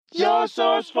your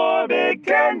source for Big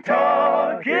Ten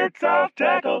talk. It's Off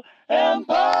Tackle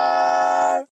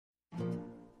Empire.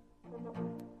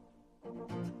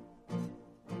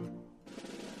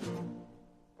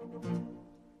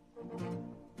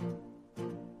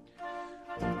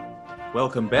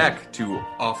 Welcome back to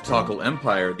Off Tackle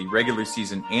Empire, the regular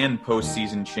season and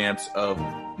postseason champs of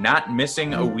not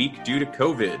missing a week due to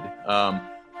COVID.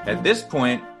 At this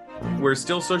point, we're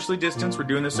still socially distanced. We're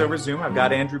doing this over Zoom. I've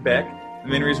got Andrew back. The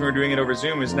main reason we're doing it over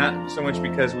Zoom is not so much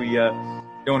because we don't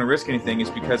want to risk anything. It's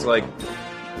because,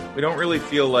 we don't really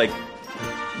feel like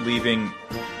leaving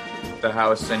the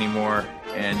house anymore.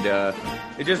 And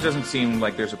it just doesn't seem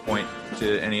like there's a point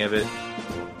to any of it.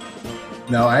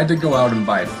 No, I had to go out and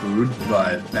buy food,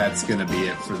 but that's going to be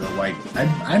it for the,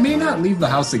 I may not leave the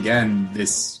house again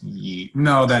this year.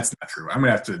 No, that's not true. I'm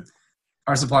going to have to,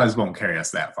 our supplies won't carry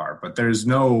us that far, but there's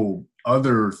no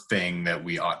other thing that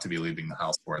we ought to be leaving the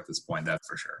house for at this point, that's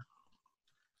for sure.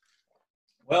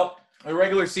 Well, the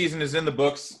regular season is in the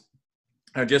books.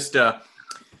 We just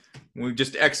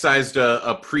excised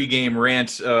a pregame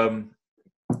rant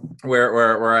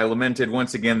where I lamented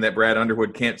once again that Brad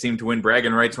Underwood can't seem to win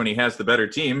bragging rights when he has the better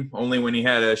team, only when he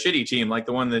had a shitty team like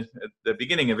the one at the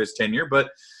beginning of his tenure.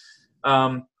 But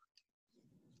there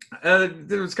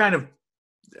was kind of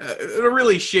a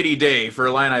really shitty day for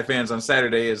Illini fans on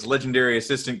Saturday as legendary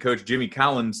assistant coach Jimmy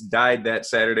Collins died that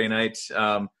Saturday night.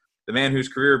 The man whose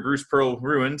career Bruce Pearl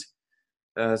ruined.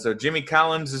 So Jimmy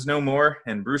Collins is no more,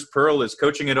 and Bruce Pearl is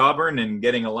coaching at Auburn and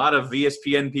getting a lot of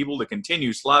ESPN people to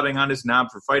continue slobbing on his knob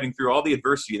for fighting through all the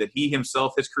adversity that he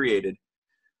himself has created.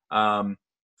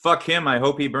 Fuck him. I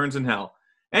hope he burns in hell.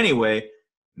 Anyway,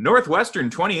 Northwestern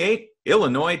 28,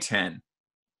 Illinois 10.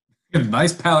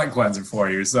 Nice palate cleanser for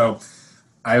you. So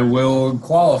I will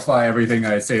qualify everything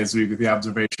I say this week with the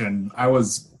observation. I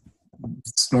was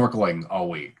snorkeling all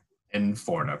week in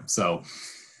Florida, so...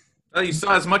 Well, you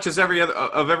saw as much as every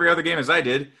other game as I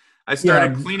did. I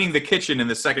started cleaning the kitchen in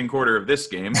the second quarter of this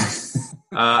game.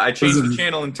 I changed the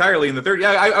channel entirely in the third.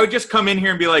 Yeah, I would just come in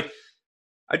here and be like,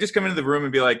 I'd just come into the room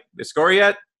and be like, "They score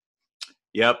yet?"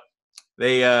 Yep.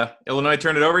 They Illinois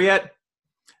turned it over yet?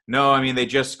 No, I mean they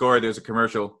just scored. There's a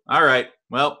commercial. All right.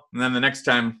 Well, and then the next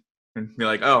time, and be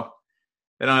like, "Oh,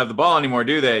 they don't have the ball anymore,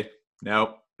 do they?"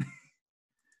 Nope.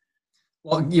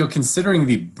 Well, considering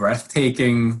the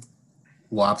breathtaking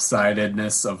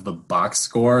lopsidedness of the box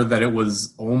score, that it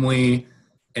was only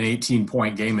an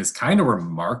 18-point game is kind of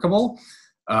remarkable.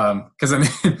 Because, I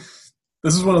mean,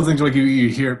 this is one of the things you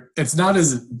hear. It's not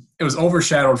as – it was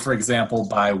overshadowed, for example,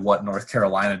 by what North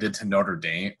Carolina did to Notre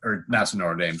Dame – or not to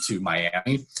Notre Dame, to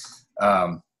Miami.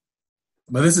 But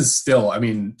this is still – I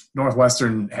mean,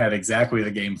 Northwestern had exactly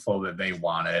the game flow that they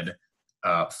wanted.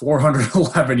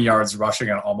 411 yards rushing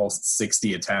on almost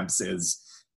 60 attempts is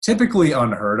typically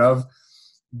unheard of.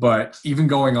 But even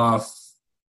going off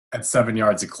at 7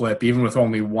 yards a clip, even with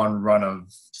only one run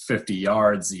of 50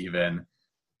 yards even,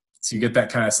 so you get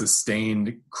that kind of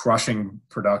sustained crushing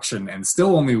production and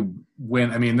still only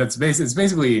win. I mean, it's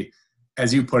basically,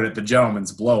 as you put it, the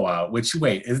gentleman's blowout, which,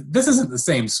 this isn't the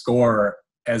same score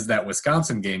as that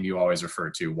Wisconsin game you always refer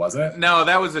to, was it? No,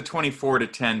 that was a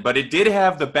 24-10, but it did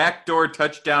have the backdoor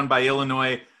touchdown by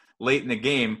Illinois late in the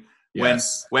game.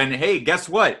 Yes. When, hey, guess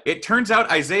what? It turns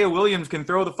out Isaiah Williams can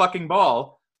throw the fucking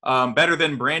ball better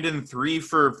than Brandon 3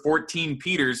 for 14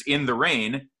 Peters in the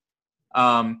rain.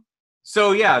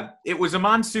 So, yeah, it was a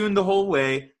monsoon the whole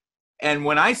way. And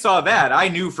when I saw that, I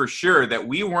knew for sure that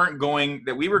we were going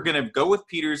to go with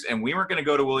Peters and we weren't going to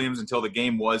go to Williams until the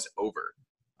game was over.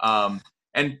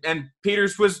 And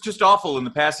Peters was just awful in the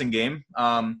passing game.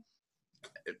 Not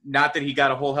that he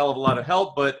got a whole hell of a lot of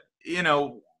help, but,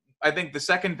 I think the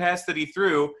second pass that he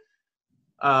threw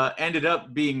ended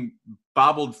up being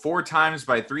bobbled 4 times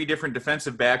by 3 different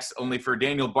defensive backs, only for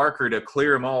Daniel Barker to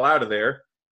clear them all out of there.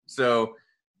 So,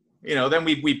 then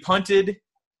we punted.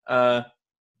 Our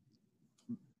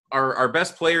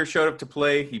best player showed up to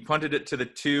play. He punted it to the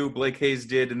 2, Blake Hayes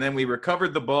did, and then we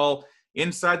recovered the ball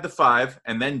inside the 5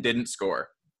 and then didn't score.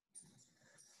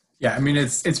 Yeah, I mean,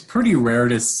 it's pretty rare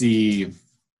to see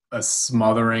a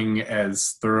smothering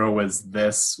as thorough as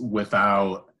this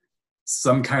without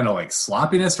some kind of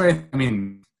sloppiness, right? I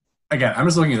mean, again, I'm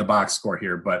just looking at the box score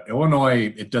here, but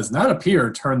Illinois, it does not appear,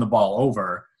 turned the ball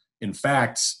over. In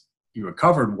fact, you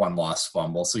recovered 1 lost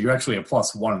fumble, so you actually have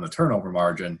 +1 in the turnover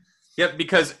margin. Yep,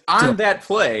 because on that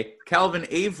play, Calvin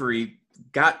Avery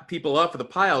got people off of the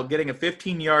pile, getting a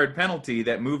 15-yard penalty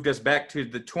that moved us back to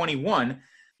the 21,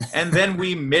 and then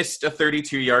we missed a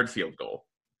 32-yard field goal.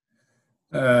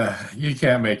 You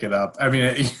can't make it up. I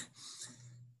mean,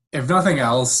 if nothing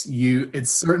else, it's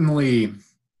certainly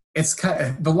it's kind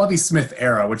of the Lovie Smith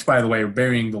era, which, by the way,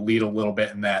 burying the lead a little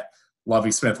bit in that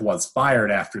Lovie Smith was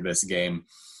fired after this game.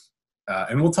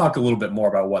 And we'll talk a little bit more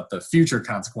about what the future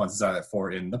consequences are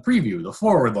for in the preview, the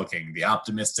forward-looking, the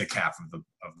optimistic half of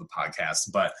the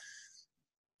podcast. But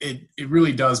it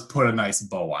really does put a nice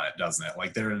bow on it, doesn't it?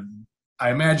 Like I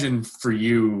imagine for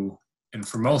you and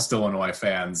for most Illinois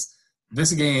fans,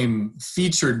 this game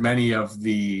featured many of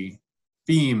the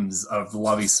themes of the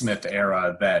Lovie Smith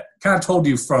era that kind of told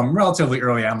you from relatively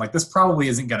early on, like, this probably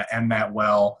isn't going to end that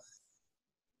well.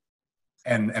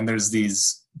 And there's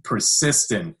these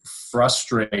persistent,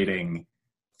 frustrating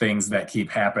things that keep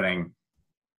happening,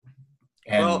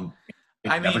 and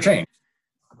it never changed.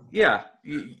 Yeah,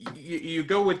 you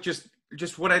go with just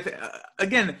what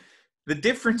again, the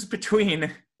difference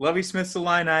between Lovie Smith's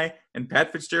Illini and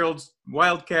Pat Fitzgerald's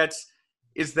Wildcats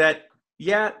is that,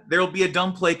 yeah, there'll be a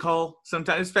dumb play call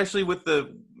sometimes, especially with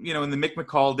in the Mick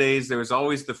McCall days, there was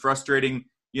always the frustrating,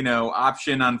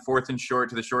 option on 4th and short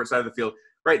to the short side of the field.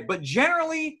 Right. But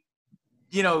generally,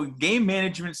 game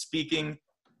management speaking,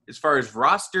 as far as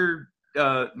roster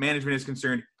management is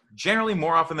concerned, generally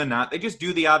more often than not, they just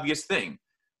do the obvious thing.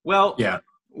 Well, yeah,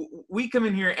 we come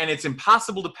in here and it's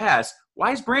impossible to pass.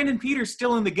 Why is Brandon Peters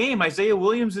still in the game? Isaiah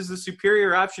Williams is the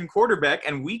superior option quarterback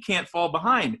and we can't fall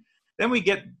behind. Then we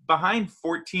get behind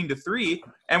 14-3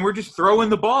 and we're just throwing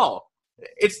the ball.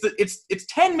 It's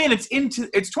 20 minutes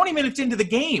into the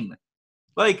game.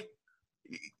 Like,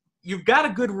 you've got a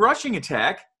good rushing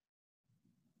attack.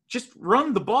 Just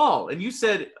run the ball. And you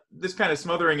said this kind of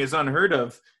smothering is unheard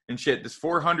of and shit. This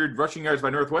 400 rushing yards by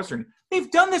Northwestern.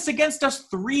 They've done this against us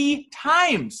 3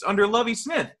 times under Lovie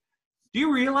Smith. Do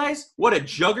you realize what a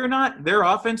juggernaut their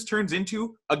offense turns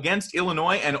into against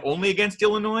Illinois and only against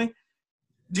Illinois?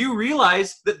 Do you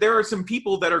realize that there are some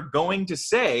people that are going to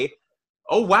say,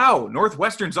 oh, wow,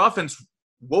 Northwestern's offense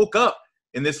woke up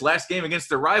in this last game against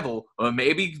their rival,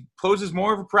 maybe poses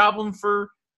more of a problem for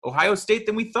Ohio State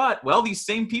than we thought. Well, these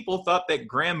same people thought that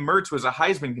Graham Mertz was a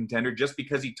Heisman contender just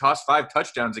because he tossed 5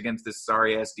 touchdowns against this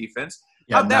sorry-ass defense.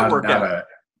 Yeah, how'd that work out?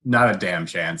 Not a damn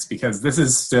chance, because this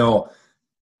is still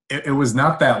 – it was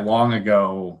not that long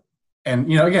ago. And,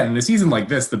 again, in a season like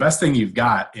this, the best thing you've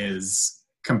got is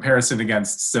comparison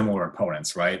against similar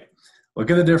opponents, right? Look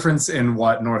at the difference in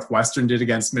what Northwestern did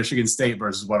against Michigan State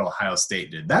versus what Ohio State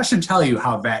did. That should tell you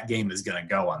how that game is going to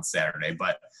go on Saturday.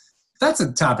 But that's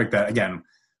a topic that, again,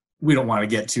 we don't want to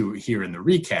get to here in the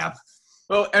recap.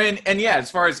 Well, I mean, and yeah,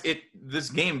 as far as this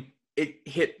game, it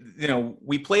hit,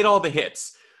 we played all the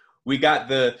hits. We got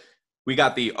the,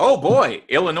 oh boy,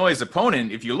 Illinois'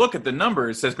 opponent, if you look at the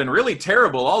numbers, has been really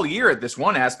terrible all year at this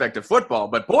one aspect of football.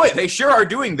 But boy, they sure are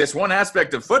doing this one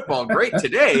aspect of football great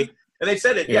today. And they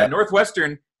said it, yeah,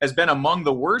 Northwestern has been among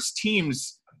the worst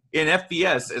teams in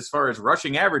FBS as far as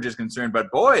rushing average is concerned.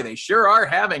 But boy, they sure are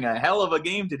having a hell of a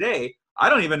game today. I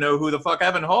don't even know who the fuck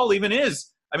Evan Hall even is.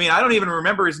 I mean, I don't even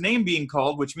remember his name being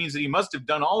called, which means that he must have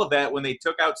done all of that when they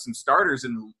took out some starters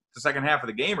in the second half of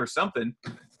the game or something.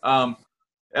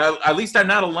 At least I'm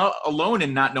not alone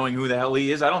in not knowing who the hell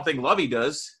he is. I don't think Lovie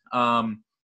does.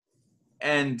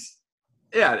 And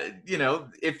yeah,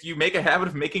 if you make a habit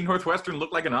of making Northwestern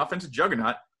look like an offensive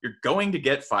juggernaut, you're going to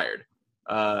get fired.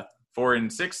 4-6,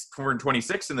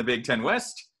 4-26 in the Big Ten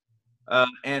West.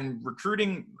 And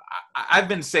recruiting, I've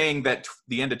been saying that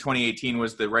the end of 2018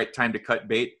 was the right time to cut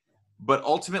bait. But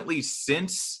ultimately,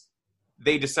 since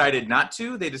they decided not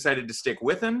to, they decided to stick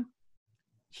with him.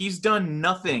 He's done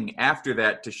nothing after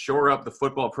that to shore up the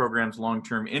football program's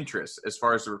long-term interests. As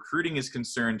far as the recruiting is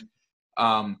concerned,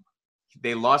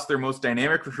 they lost their most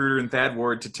dynamic recruiter in Thad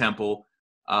Ward to Temple,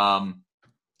 and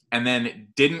then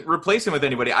didn't replace him with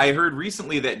anybody. I heard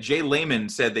recently that Jay Lehman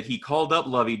said that he called up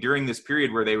Lovie during this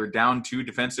period where they were down 2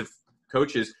 defensive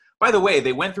coaches. By the way,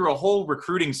 they went through a whole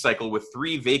recruiting cycle with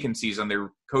 3 vacancies on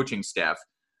their coaching staff,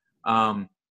 a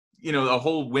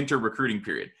whole winter recruiting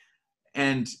period.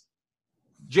 And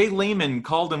Jay Lehman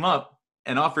called him up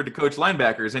and offered to coach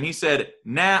linebackers, and he said,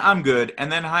 nah, I'm good,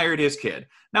 and then hired his kid.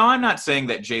 Now, I'm not saying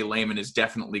that Jay Lehman is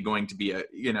definitely going to be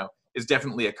is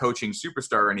definitely a coaching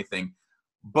superstar or anything,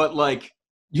 but like,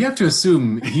 you have to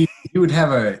assume he'd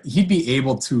be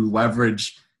able to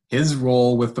leverage his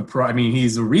role with the pro. I mean,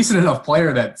 he's a recent enough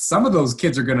player that some of those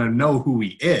kids are going to know who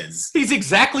he is. He's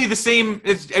exactly the same.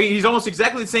 He's almost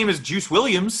exactly the same as Juice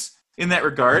Williams in that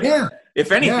regard. Yeah.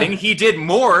 If anything, he did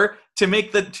more to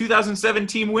make the 2007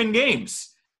 team win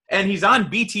games. And he's on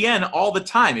BTN all the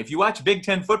time. If you watch Big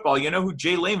Ten football, you know who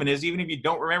Jay Lehman is, even if you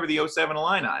don't remember the 07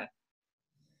 Illini.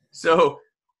 So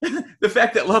the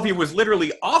fact that Lovie was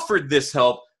literally offered this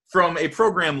help from a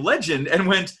program legend and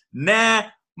went, nah,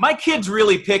 my kid's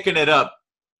really picking it up.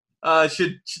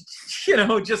 should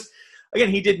just again,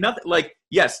 he did nothing. Like,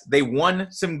 yes, they won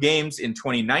some games in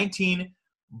 2019,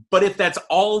 but if that's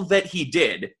all that he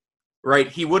did, right,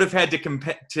 he would have had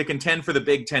to contend for the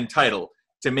Big Ten title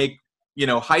to make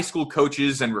high school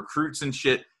coaches and recruits and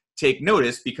shit take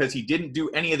notice, because he didn't do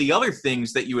any of the other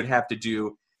things that you would have to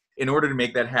do in order to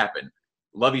make that happen.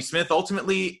 Lovie Smith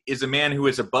ultimately is a man who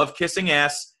is above kissing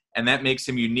ass, and that makes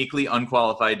him uniquely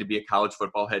unqualified to be a college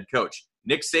football head coach.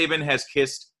 Nick Saban has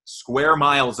kissed square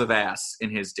miles of ass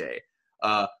in his day.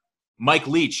 Mike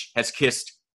Leach has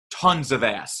kissed tons of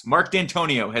ass. Mark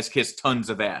D'Antonio has kissed tons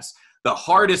of ass. The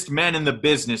hardest men in the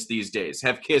business these days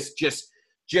have kissed just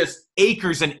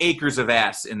acres and acres of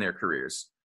ass in their careers.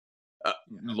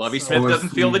 Lovie Smith doesn't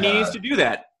feel that he needs to do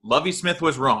that. Lovie Smith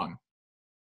was wrong.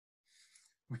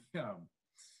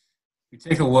 We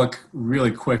take a look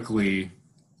really quickly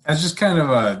as just kind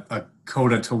of a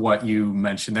coda to what you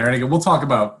mentioned there. And again, we'll talk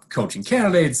about coaching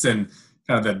candidates and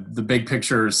kind of the big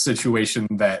picture situation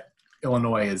that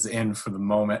Illinois is in for the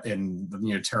moment in the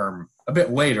near term a bit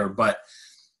later. But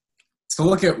to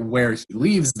look at where he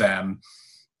leaves them,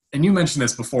 and you mentioned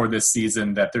this before this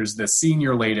season, that there's this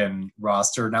senior-laden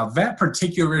roster. Now, that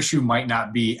particular issue might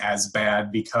not be as bad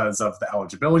because of the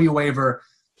eligibility waiver,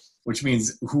 which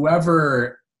means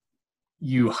whoever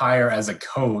you hire as a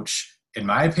coach, in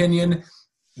my opinion,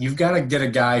 you've got to get a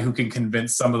guy who can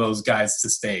convince some of those guys to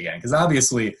stay again. Because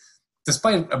obviously,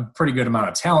 despite a pretty good amount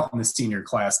of talent in the senior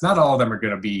class, not all of them are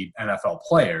going to be NFL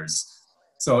players.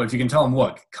 So if you can tell them,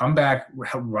 look, come back,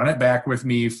 run it back with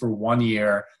me for 1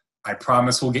 year, I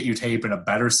promise we'll get you tape in a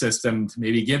better system to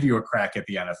maybe give you a crack at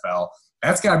the NFL.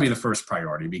 That's got to be the first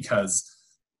priority, because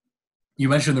you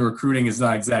mentioned the recruiting is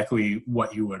not exactly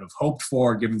what you would have hoped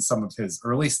for given some of his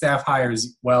early staff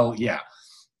hires. Well, yeah.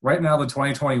 Right now, the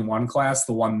 2021 class,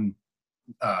 the one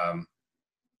that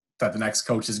the next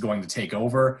coach is going to take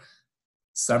over,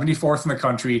 74th in the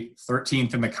country,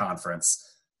 13th in the conference.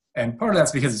 And part of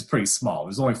that's because it's pretty small.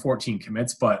 There's only 14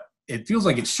 commits, but it feels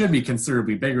like it should be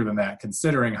considerably bigger than that,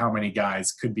 considering how many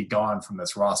guys could be gone from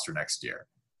this roster next year.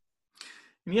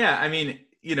 Yeah, I mean,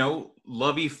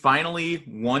 Lovie finally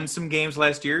won some games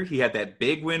last year. He had that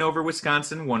big win over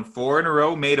Wisconsin, won 4 in a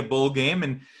row, made a bowl game.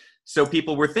 And so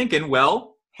people were thinking,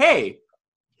 well, hey,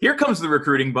 here comes the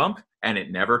recruiting bump, and it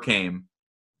never came.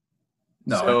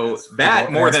 No, so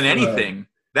that more than anything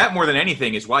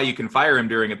is why you can fire him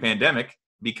during a pandemic,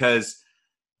 because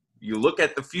you look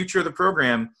at the future of the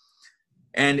program,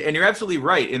 and you're absolutely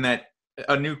right in that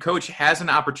a new coach has an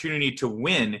opportunity to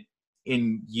win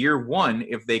in year one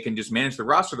if they can just manage the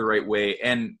roster the right way.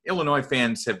 And Illinois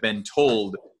fans have been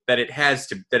told that it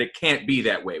can't be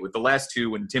that way. With the last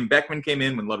two, when Tim Beckman came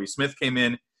in, when Lovie Smith came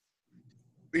in,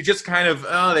 we just kind of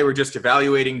they were just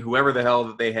evaluating whoever the hell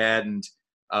that they had, and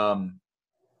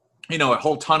a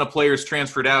whole ton of players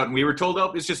transferred out, and we were told,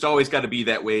 it's just always got to be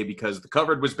that way because the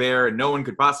cupboard was bare and no one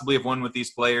could possibly have won with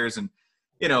these players. And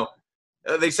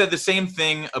they said the same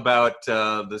thing about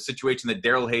the situation that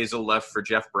Darrell Hazel left for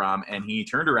Jeff Brom, and he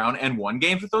turned around and won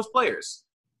games with those players.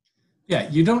 Yeah,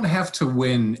 you don't have to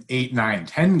win 8, 9,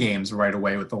 10 games right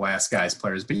away with the last guy's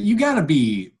players, but you got to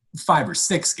be 5 or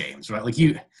 6 games, right? Like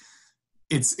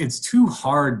it's too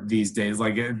hard these days.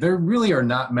 Like, there really are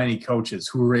not many coaches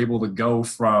who are able to go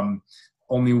from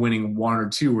only winning 1 or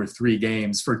 2 or 3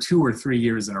 games for 2 or 3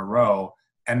 years in a row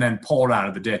and then pull it out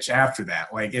of the ditch after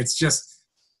that. Like, it's just,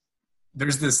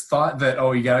 there's this thought that,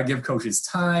 you got to give coaches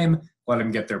time, let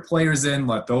them get their players in,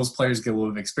 let those players get a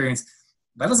little bit of experience.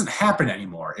 That doesn't happen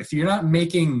anymore. If you're not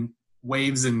making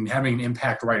waves and having an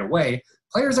impact right away,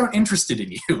 players aren't interested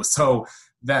in you. So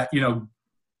that,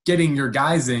 getting your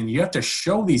guys in, you have to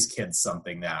show these kids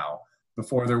something now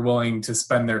before they're willing to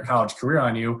spend their college career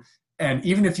on you. And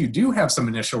even if you do have some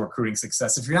initial recruiting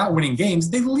success, if you're not winning games,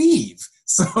 they leave.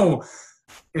 So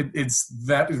it's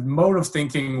that mode of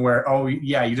thinking where,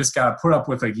 you just got to put up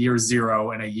with a year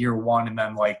 0 and a year 1,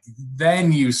 and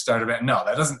then you start it. No,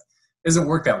 that doesn't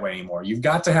work that way anymore. You've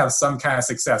got to have some kind of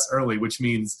success early, which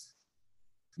means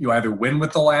you either win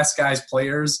with the last guy's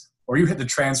players or you hit the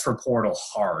transfer portal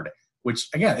hard, which,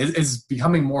 again, is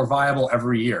becoming more viable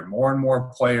every year. More and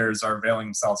more players are availing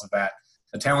themselves of that.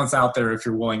 The talent's out there if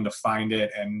you're willing to find it,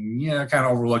 and, kind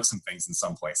of overlook some things in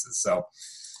some places. So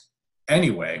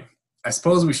anyway, I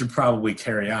suppose we should probably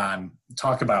carry on,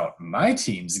 talk about my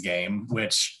team's game,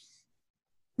 which,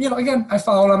 again, I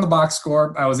followed on the box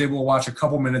score. I was able to watch a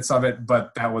couple minutes of it,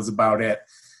 but that was about it.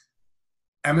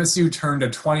 MSU turned a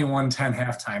 21-10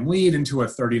 halftime lead into a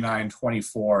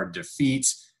 39-24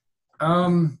 defeat.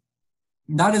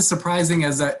 Not as surprising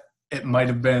as that it might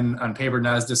have been on paper,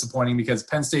 not as disappointing, because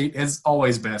Penn State has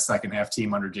always been a second-half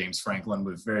team under James Franklin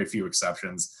with very few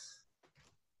exceptions.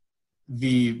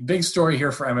 the big story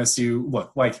here for MSU,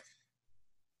 look, like,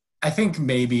 I think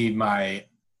maybe my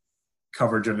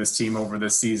coverage of this team over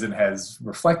this season has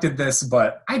reflected this,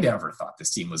 but I never thought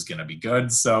this team was going to be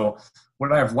good. So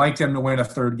would I have liked them to win a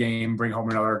third game, bring home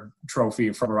another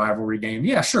trophy from a rivalry game?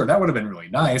 Yeah, sure, that would have been really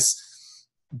nice.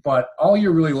 But all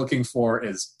you're really looking for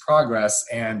is progress.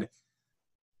 And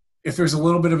if there's a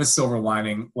little bit of a silver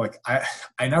lining, like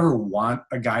I never want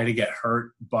a guy to get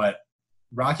hurt, but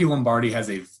Rocky Lombardi has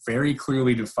a very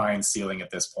clearly defined ceiling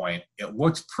at this point. It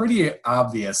looked pretty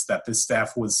obvious that this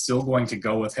staff was still going to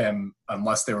go with him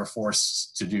unless they were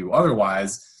forced to do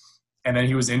otherwise. And then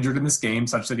he was injured in this game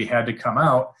such that he had to come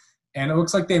out. And it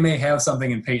looks like they may have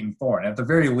something in Peyton Thorne. At the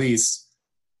very least,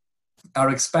 I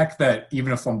would expect that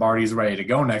even if Lombardi's ready to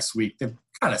go next week, they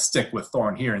kind of stick with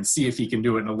Thorne here and see if he can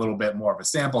do it in a little bit more of a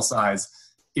sample size.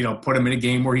 You know, put him in a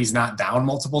game where he's not down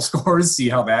multiple scores, see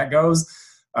how that goes.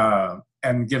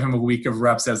 And give him a week of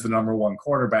reps as the number one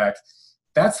quarterback.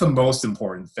 That's the most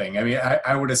important thing. I mean,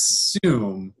 I would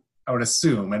assume,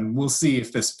 and we'll see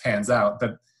if this pans out,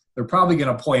 that they're probably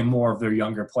going to play more of their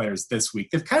younger players this week.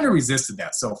 They've kind of resisted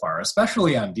that so far,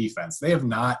 especially on defense. They have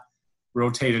not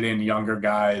rotated in younger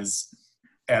guys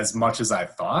as much as I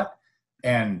thought.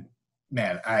 And,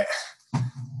 man,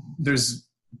 there's,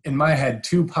 in my head,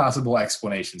 two possible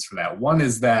explanations for that. One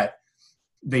is that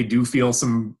they do feel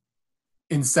some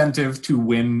incentive to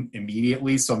win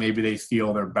immediately, so maybe they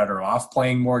feel they're better off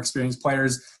playing more experienced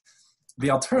players.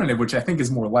 The alternative, which I think is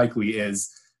more likely,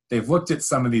 is they've looked at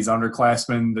some of these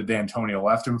underclassmen that D'Antonio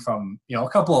left him from, you know, a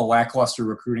couple of lackluster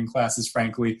recruiting classes,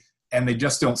 frankly, and they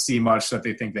just don't see much that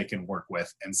they think they can work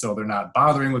with. And so they're not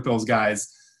bothering with those guys.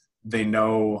 They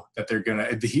know that they're going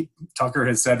to – Tucker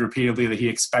has said repeatedly that he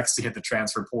expects to hit the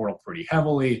transfer portal pretty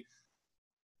heavily.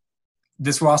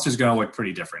 This roster is going to look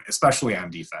pretty different, especially on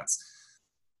defense.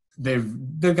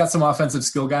 They've got some offensive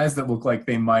skill guys that look like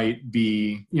they might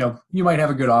be, you know, you might have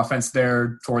a good offense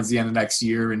there towards the end of next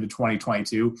year into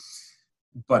 2022,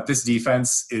 but this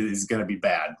defense is going to be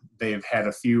bad. They've had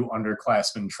a few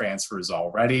underclassmen transfers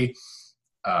already.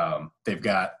 They've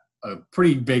got a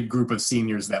pretty big group of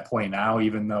seniors that play now,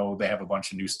 even though they have a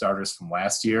bunch of new starters from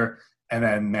last year. And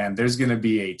then, man, there's going to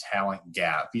be a talent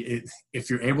gap. If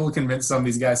you're able to convince some of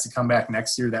these guys to come back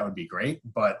next year, that would be great,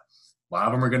 but a lot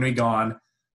of them are going to be gone.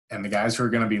 And the guys who are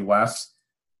going to be left,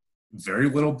 very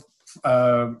little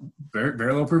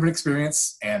proven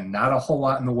experience and not a whole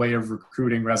lot in the way of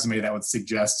recruiting resume that would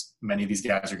suggest many of these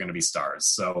guys are going to be stars.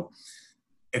 So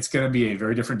it's going to be a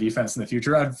very different defense in the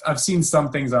future. I've seen some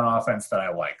things on offense that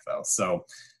I like, though. So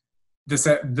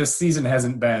this season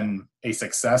hasn't been a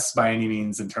success by any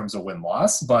means in terms of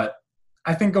win-loss, but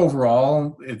I think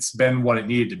overall it's been what it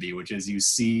needed to be, which is you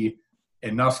see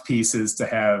enough pieces to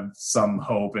have some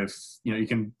hope. If you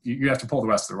know, you have to pull the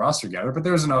rest of the roster together, but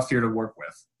there's enough here to work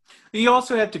with. You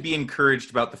also have to be encouraged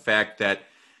about the fact that,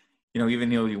 you know, even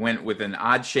though he went with an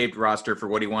odd-shaped roster for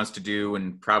what he wants to do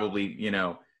and probably, you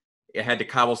know, had to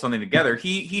cobble something together,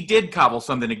 he did cobble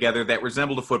something together that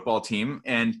resembled a football team,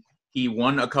 and he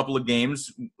won a couple of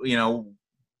games, you know,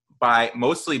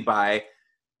 mostly by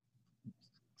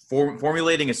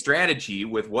formulating a strategy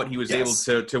with what he was able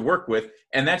to work with.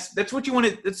 And that's what you want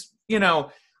to,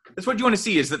 that's what you want to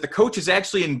see, is that the coach is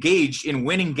actually engaged in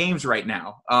winning games right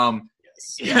now.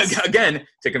 Yes. Again,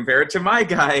 to compare it to my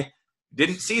guy,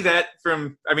 didn't see that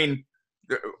from, I mean,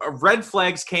 red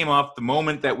flags came off the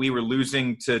moment that we were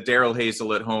losing to Darrell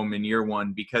Hazel at home in year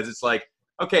one, because it's like,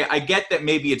 okay, I get that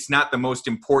maybe it's not the most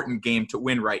important game to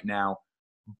win right now,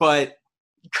 but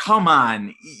come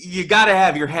on, you got to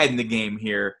have your head in the game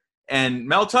here. And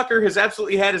Mel Tucker has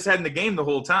absolutely had his head in the game the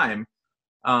whole time.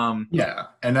 Yeah,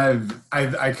 and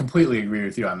I completely agree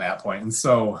with you on that point. And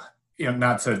so, you know,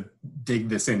 not to dig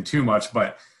this in too much,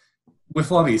 but with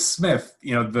Lovie Smith,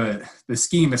 you know, the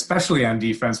scheme, especially on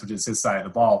defense, which is his side of the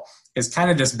ball, has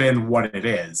kind of just been what it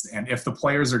is. And if the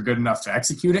players are good enough to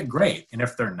execute it, great. And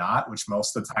if they're not, which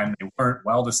most of the time they weren't,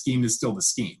 well, the scheme is still the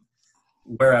scheme.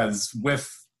 Whereas with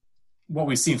what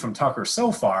we've seen from Tucker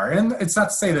so far, and it's not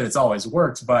to say that it's always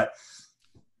worked, but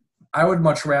I would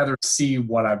much rather see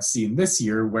what I've seen this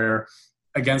year, where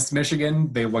against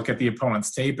Michigan, they look at the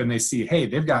opponent's tape and they see, hey,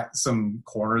 they've got some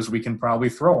corners we can probably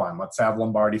throw on. Let's have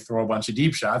Lombardi throw a bunch of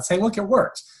deep shots. Hey, look, it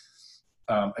worked.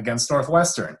 Against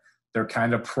Northwestern, they're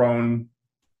kind of prone.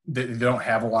 They don't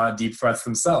have a lot of deep threats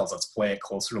themselves. Let's play it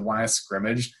closer to line of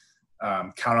scrimmage.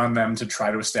 Count on them to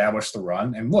try to establish the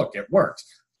run. And look, it worked.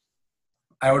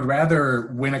 I would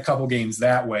rather win a couple games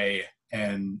that way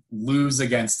and lose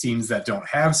against teams that don't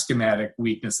have schematic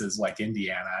weaknesses like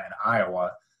Indiana and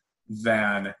Iowa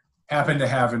than happen to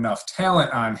have enough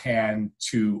talent on hand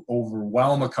to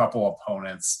overwhelm a couple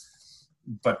opponents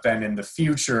But then in the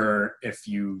future, if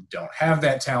you don't have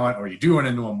that talent or you do run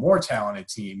into a more talented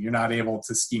team, you're not able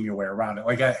to scheme your way around it.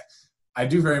 Like I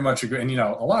do very much agree. And, you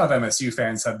know, a lot of MSU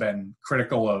fans have been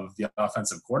critical of the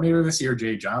offensive coordinator this year,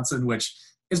 Jay Johnson, which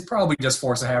is probably just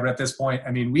force of habit at this point.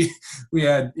 I mean, we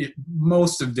had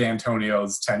most of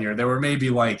D'Antonio's tenure. There were maybe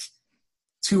like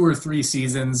 2 or 3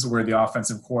 seasons where the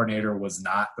offensive coordinator was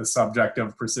not the subject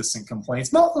of persistent complaints.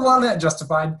 But a lot of that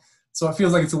justified. So it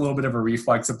feels like it's a little bit of a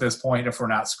reflex at this point. If we're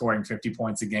not scoring 50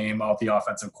 points a game, the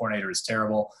offensive coordinator is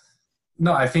terrible.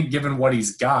 No, I think given what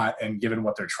he's got and given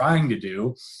what they're trying to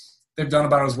do, they've done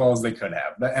about as well as they could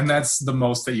have. And that's the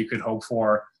most that you could hope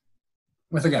for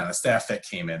with, again, a staff that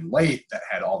came in late, that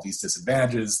had all these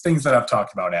disadvantages, things that I've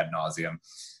talked about ad nauseum.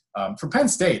 For Penn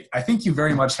State, I think you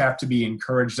very much have to be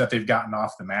encouraged that they've gotten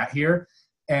off the mat here.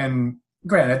 And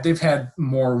granted, they've had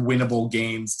more winnable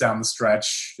games down the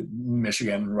stretch.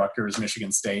 Michigan, Rutgers,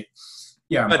 Michigan State.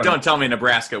 Yeah, but don't tell me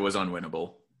Nebraska was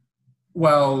unwinnable.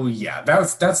 Well, yeah,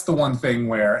 that's the one thing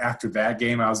where after that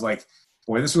game, I was like,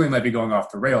 boy, this really might be going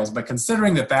off the rails. But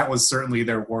considering that was certainly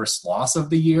their worst loss of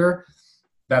the year,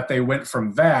 that they went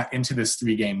from that into this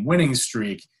 3-game winning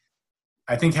streak,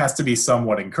 I think has to be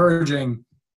somewhat encouraging.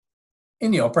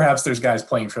 And, you know, perhaps there's guys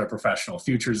playing for their professional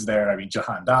futures there. I mean,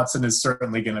 Jahan Dotson is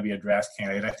certainly going to be a draft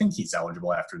candidate. I think he's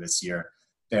eligible after this year.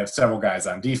 They have several guys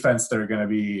on defense that are going to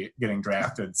be getting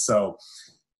drafted. So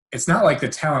it's not like the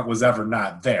talent was ever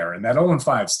not there. And that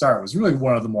 0-5 start was really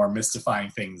one of the more mystifying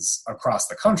things across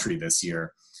the country this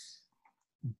year.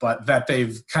 But that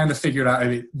they've kind of figured out, I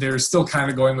mean, they're still kind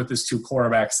of going with this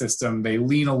 2-quarterback system. They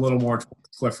lean a little more towards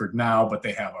Clifford now, but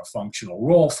they have a functional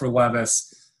role for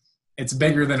Levis. It's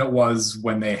bigger than it was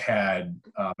when they had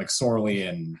McSorley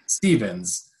and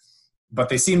Stevens, but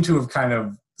they seem to have kind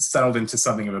of settled into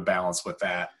something of a balance with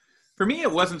that. For me,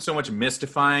 it wasn't so much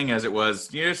mystifying as it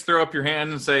was, you just throw up your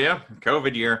hand and say, yeah,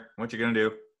 COVID year, what you going to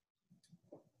do?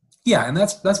 Yeah, and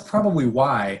that's probably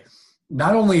why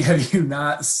not only have you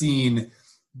not seen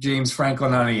James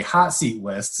Franklin on any hot seat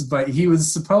lists, but he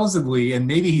was supposedly, and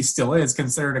maybe he still is,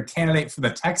 considered a candidate for the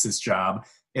Texas job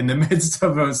in the midst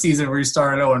of a season where he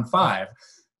started 0-5.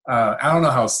 I don't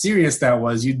know how serious that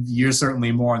was. You're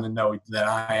certainly more in the know than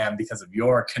I am because of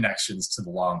your connections to the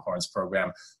Longhorns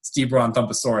program. Steve Braun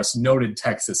Thumpasaurus, noted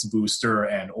Texas booster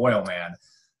and oil man.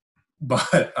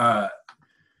 But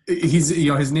he's,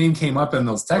 you know, his name came up in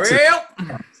those Texas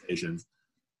conversations.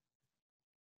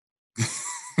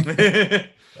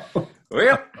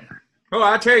 Well,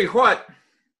 I tell you what,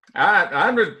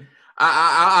 I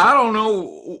don't know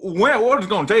what it's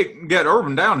going to take to get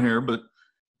Urban down here, but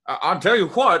I'll tell you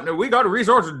what, we got the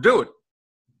resources to do it.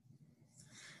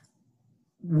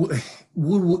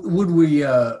 Would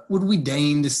we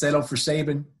deign to settle for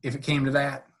Saban if it came to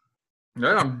that?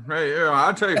 Yeah,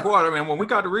 I'll tell you what, I mean, when we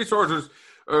got the resources,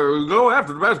 go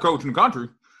after the best coach in the country.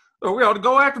 So we ought to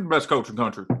go after the best coach in the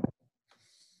country.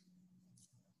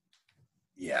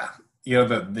 Yeah.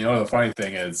 The funny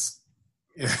thing is,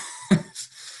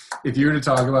 if you were to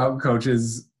talk about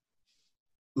coaches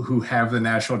who have the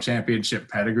national championship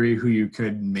pedigree, who you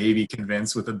could maybe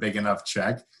convince with a big enough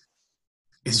check,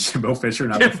 is Jimbo Fisher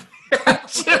not?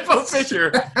 Jimbo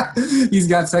Fisher. He's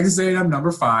got Texas A&M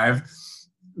number 5.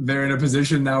 They're in a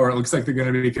position now where it looks like they're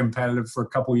going to be competitive for a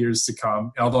couple years to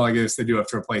come. Although I guess they do have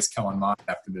to replace Kellen Mond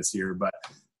after this year, but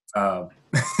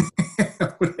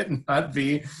would it not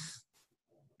be?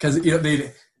 Because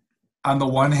they'd, on the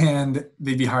one hand,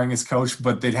 they'd be hiring his coach,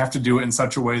 but they'd have to do it in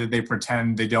such a way that they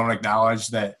pretend they don't acknowledge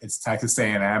that it's Texas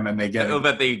A&M, and they get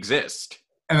that they exist,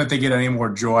 and that they get any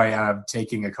more joy out of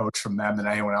taking a coach from them than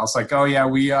anyone else. Like, oh yeah,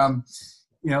 we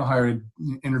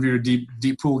interviewed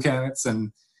deep pool candidates,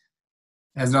 and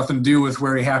has nothing to do with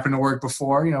where he happened to work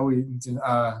before.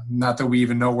 Not that we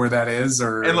even know where that is.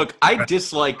 And look, I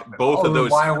dislike both of those.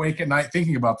 Lie awake at night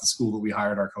thinking about the school that we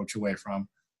hired our coach away from.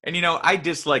 And, I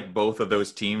dislike both of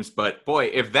those teams, but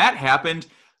boy, if that happened,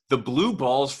 the blue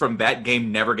balls from that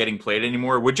game never getting played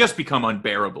anymore would just become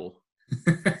unbearable.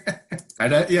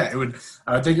 It would.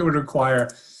 I think it would require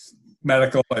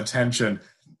medical attention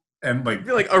and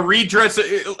like a redress.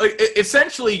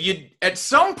 Essentially, at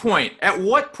some point, at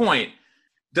what point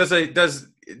does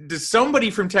somebody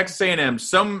from Texas A&M,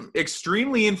 some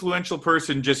extremely influential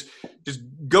person, just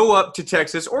go up to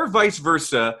Texas or vice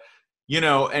versa?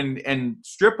 And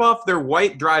strip off their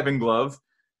white driving glove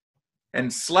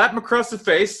and slap him across the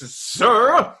face.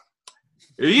 Sir,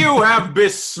 you have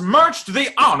besmirched the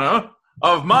honor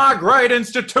of my great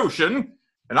institution,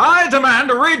 and I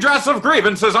demand a redress of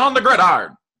grievances on the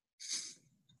gridiron.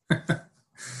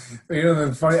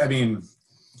 The funny,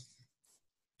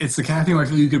 it's the kind of thing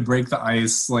like you could break the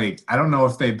ice. Like, I don't know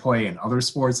if they play in other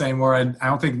sports anymore. I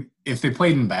don't think if they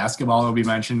played in basketball, it'll be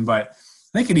mentioned, but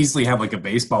they could easily have like a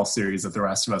baseball series that the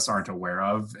rest of us aren't aware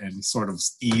of and sort of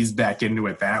ease back into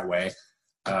it that way.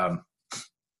 All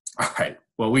right.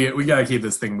 Well, we got to keep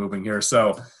this thing moving here.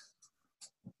 So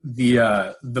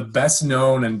the best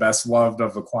known and best loved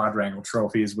of the quadrangle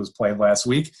trophies was played last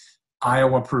week.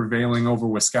 Iowa prevailing over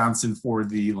Wisconsin for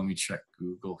the, let me check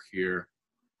Google here,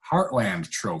 Heartland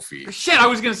Trophy. Shit, I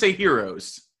was going to say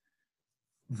Heroes.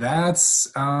 That's,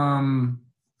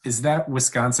 is that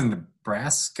Wisconsin,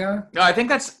 Nebraska? No, I think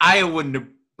that's Iowa,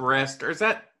 Nebraska. Or is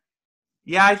that?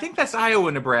 Yeah, I think that's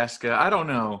Iowa, Nebraska. I don't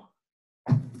know.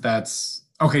 That's,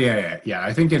 okay, yeah.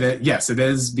 I think it is. Yes, it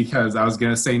is, because I was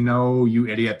going to say, no, you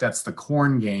idiot, that's the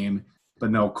Corn game.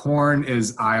 But no, Corn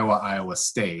is Iowa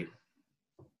State.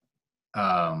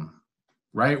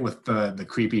 Right, with the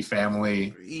creepy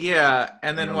family. Yeah,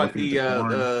 and then what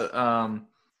oh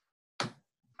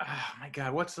my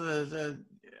God, what's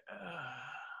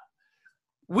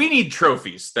we need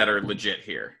trophies that are legit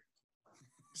here.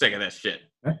 Sick of that shit.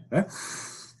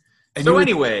 So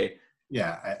anyway.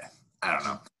 Yeah, I don't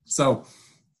know. So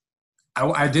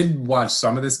I did watch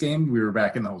some of this game. We were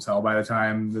back in the hotel by the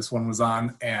time this one was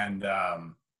on. And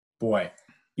boy,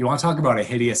 you want to talk about a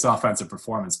hideous offensive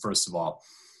performance, first of all.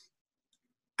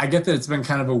 I get that it's been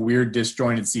kind of a weird,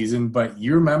 disjointed season, but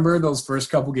you remember those first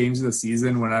couple games of the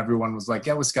season when everyone was like,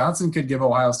 yeah, Wisconsin could give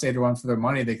Ohio State a run for their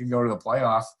money. They could go to the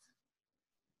playoff.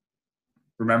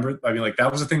 Remember? I mean, like,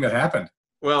 that was the thing that happened.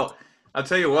 Well, I'll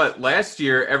tell you what. Last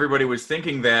year, everybody was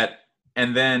thinking that,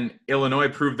 and then Illinois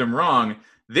proved them wrong.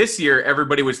 This year,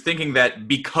 everybody was thinking that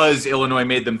because Illinois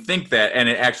made them think that, and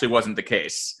it actually wasn't the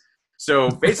case.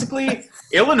 So basically,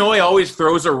 Illinois always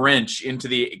throws a wrench into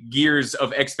the gears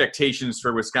of expectations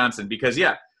for Wisconsin because,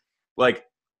 yeah, like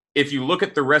if you look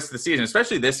at the rest of the season,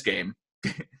 especially this game,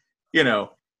 you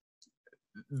know,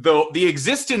 the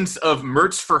existence of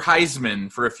Mertz for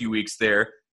Heisman for a few weeks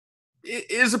there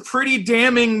is a pretty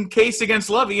damning case against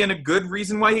Lovie and a good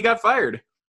reason why he got fired.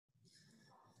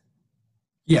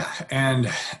 Yeah,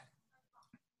 and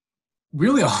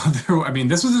really,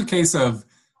 this was a case of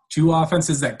two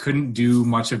offenses that couldn't do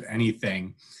much of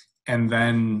anything. And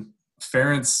then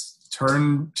Ferentz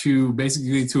turned to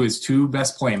his two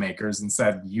best playmakers and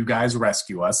said, you guys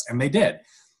rescue us. And they did.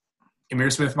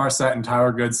 Ihmir Smith-Marsette and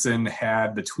Tyler Goodson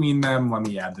had between them, let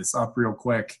me add this up real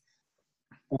quick.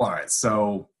 All right,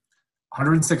 so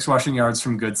 106 rushing yards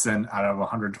from Goodson out of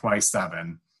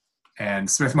 127. And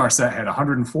Smith-Marsette had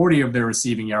 140 of their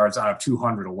receiving yards out of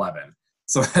 211.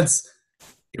 So that's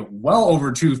well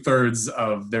over 2/3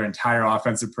 of their entire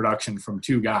offensive production from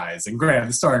two guys. And granted,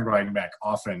 the starting running back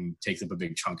often takes up a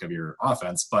big chunk of your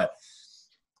offense, but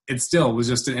it still was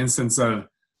just an instance of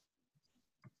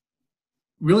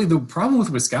really the problem with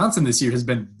Wisconsin this year has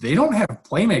been they don't have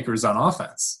playmakers on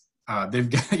offense.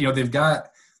 They've got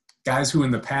guys who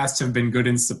in the past have been good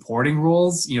in supporting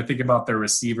roles. Think about their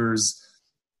receivers,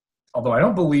 although I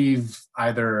don't believe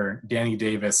either Danny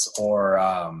Davis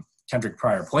or Kendrick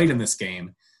Pryor played in this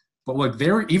game. But look,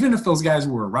 even if those guys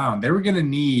were around, they were going to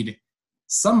need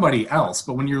somebody else.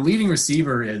 But when your leading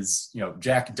receiver is,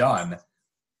 Jack Dunn,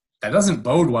 that doesn't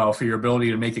bode well for your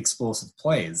ability to make explosive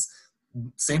plays.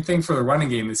 Same thing for the running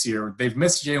game this year. They've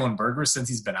missed Jalen Berger since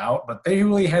he's been out, but they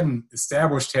really hadn't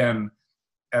established him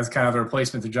as kind of a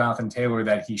replacement to Jonathan Taylor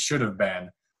that he should have been.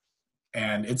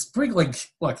 And it's pretty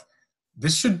look,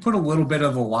 this should put a little bit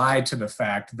of a lie to the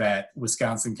fact that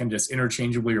Wisconsin can just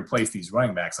interchangeably replace these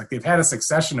running backs. Like, they've had a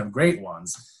succession of great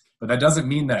ones, but that doesn't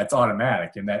mean that it's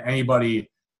automatic and that anybody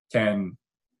can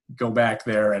go back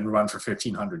there and run for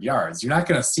 1,500 yards. You're not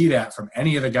going to see that from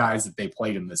any of the guys that they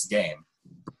played in this game.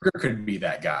 Berger could be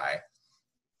that guy.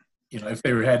 If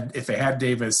they had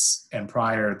Davis and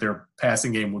Pryor, their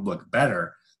passing game would look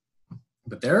better.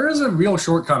 But there is a real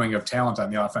shortcoming of talent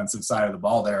on the offensive side of the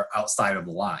ball there outside of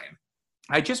the line.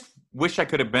 I just wish I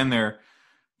could have been there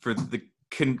for the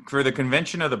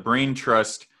convention of the Brain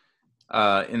Trust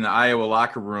in the Iowa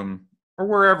locker room or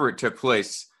wherever it took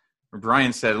place, where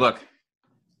Brian said, look,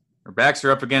 our backs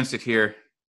are up against it here.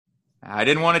 I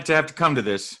didn't want it to have to come to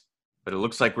this, but it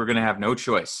looks like we're going to have no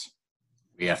choice.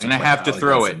 We're going to have to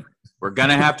throw it. We're going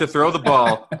to have to throw the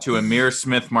ball to Ihmir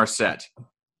Smith-Marsette.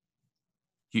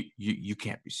 You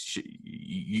can't be –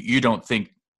 you don't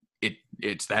think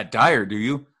it's that dire, do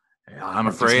you? I'm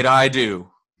afraid I do.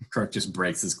 Kirk just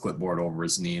breaks his clipboard over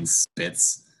his knee and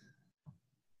spits.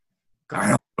 I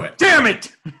don't do it. Damn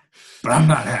it! But I'm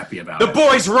not happy about it. The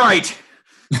boy's right.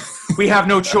 We have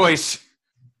no choice.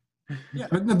 Yeah,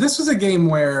 but this was a game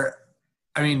where,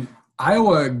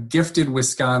 Iowa gifted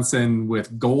Wisconsin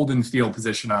with golden field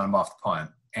position on a muffed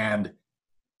punt, and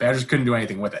Badgers couldn't do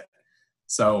anything with it.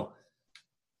 So,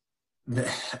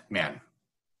 man,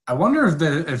 I wonder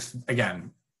if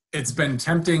again, it's been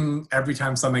tempting every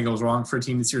time something goes wrong for a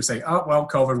team this year to say, oh, well,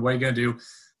 COVID, what are you going to do?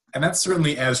 And that's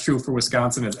certainly as true for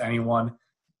Wisconsin as anyone.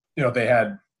 They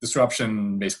had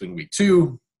disruption basically in week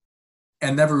 2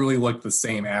 and never really looked the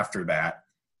same after that.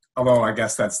 Although I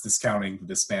guess that's discounting the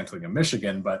dismantling of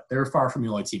Michigan, but they're far from the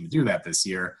only team to do that this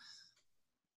year.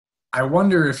 I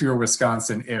wonder if you're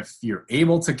Wisconsin, if you're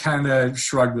able to kind of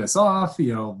shrug this off,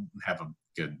 have a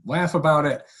good laugh about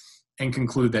it and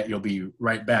conclude that you'll be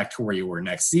right back to where you were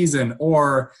next season,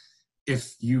 or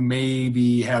if you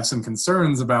maybe have some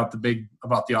concerns about the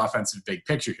offensive big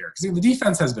picture here. Because the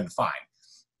defense has been fine.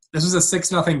 This was a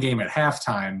 6-0 game at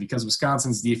halftime because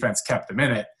Wisconsin's defense kept them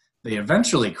in it. They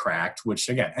eventually cracked, which,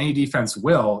 again, any defense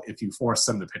will if you force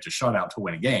them to pitch a shutout to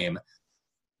win a game.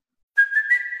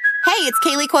 Hey, it's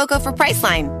Kaylee Cuoco for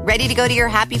Priceline. Ready to go to your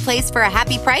happy place for a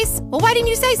happy price? Well, why didn't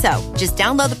you say so? Just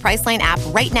download the Priceline app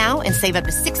right now and save up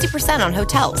to 60% on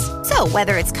hotels. So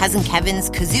whether it's Cousin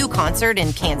Kevin's Kazoo Concert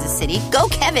in Kansas City, go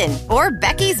Kevin, or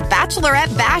Becky's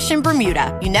Bachelorette Bash in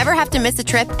Bermuda, you never have to miss a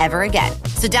trip ever again.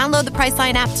 So download the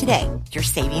Priceline app today. Your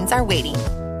savings are waiting.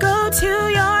 Go to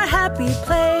your happy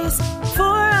place for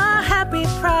a happy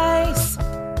price.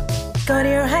 Go to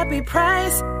your happy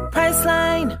price,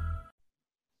 Priceline.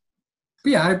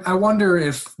 Yeah, I wonder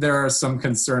if there are some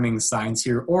concerning signs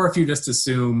here, or if you just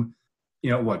assume,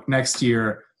 look, next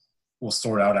year we'll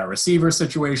sort out our receiver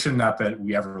situation. Not that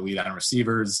we ever lead on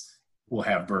receivers. We'll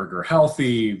have Berger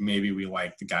healthy. Maybe we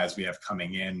like the guys we have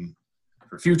coming in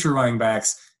for future running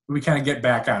backs. We kind of get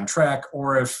back on track,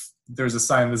 or if there's a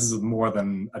sign this is more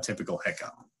than a typical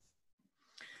hiccup.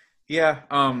 Yeah.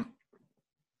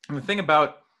 The thing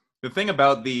about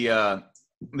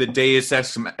the Deus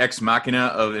ex machina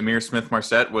of Ihmir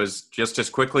Smith-Marsette was just as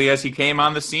quickly as he came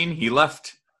on the scene, he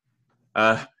left.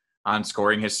 On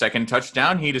scoring his second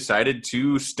touchdown, he decided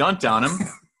to stunt on him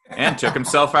and took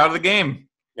himself out of the game.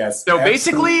 Yes. So absolutely.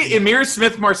 basically, Ihmir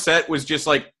Smith-Marsette was just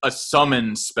like a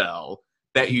summon spell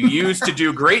that you use to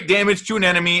do great damage to an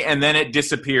enemy, and then it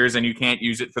disappears and you can't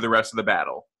use it for the rest of the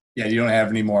battle. Yeah, you don't have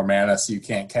any more mana, so you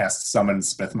can't cast Summon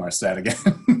Smith-Marsette again.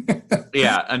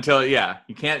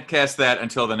 You can't cast that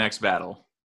until the next battle.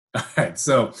 All right,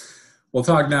 so we'll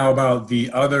talk now about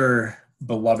the other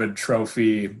beloved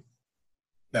trophy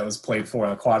that was played for in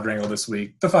the quadrangle this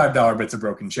week, the $5 Bits of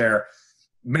Broken Chair.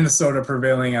 Minnesota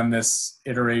prevailing on this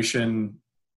iteration,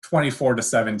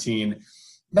 24-17.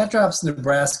 That drops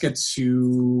Nebraska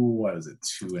to,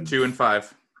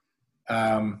 2-5.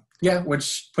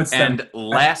 Which puts them and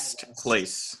last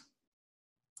place.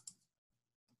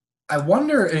 I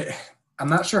wonder, I'm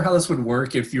not sure how this would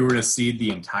work if you were to seed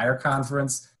the entire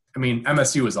conference. I mean,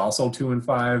 MSU is also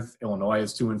 2-5. Illinois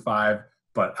is 2-5,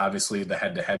 but obviously the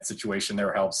head-to-head situation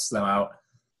there helps them out.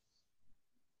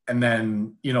 And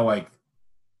then,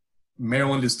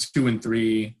 Maryland is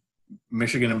 2-3.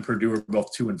 Michigan and Purdue are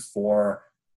both 2-4.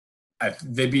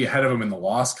 They'd be ahead of them in the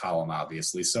loss column,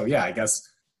 obviously. So, yeah, I guess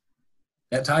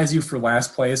that ties you for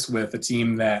last place with a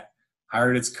team that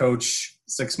hired its coach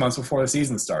 6 months before the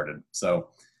season started. So,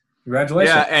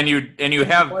 congratulations.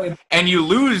 Yeah, and you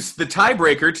lose the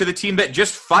tiebreaker to the team that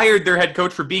just fired their head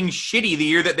coach for being shitty the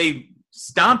year that they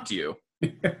stomped you.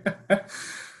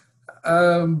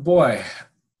 Boy,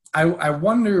 I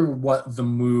wonder what the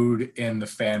mood in the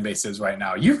fan base is right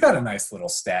now. You've got a nice little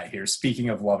stat here. Speaking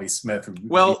of Lovie Smith.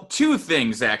 Well, two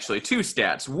things, actually. Two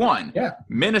stats. One, yeah.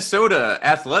 Minnesota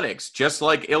Athletics, just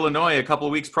like Illinois a couple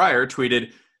of weeks prior,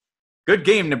 tweeted, "Good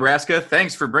game, Nebraska.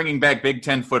 Thanks for bringing back Big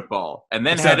Ten football." And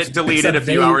then had it deleted a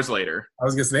few hours later. I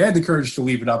was going to say, they had the courage to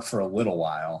leave it up for a little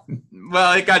while.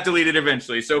 Well, it got deleted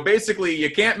eventually. So basically, you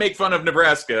can't make fun of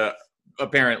Nebraska,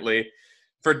 apparently,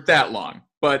 for that long.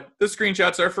 But the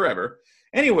screenshots are forever.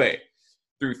 Anyway,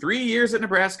 through 3 years at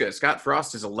Nebraska, Scott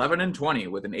Frost is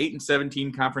 11-20 with an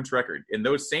 8-17 conference record. In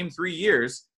those same 3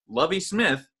 years, Lovie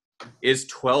Smith is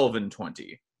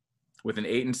 12-20 with an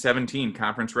 8-17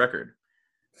 conference record.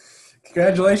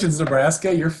 Congratulations,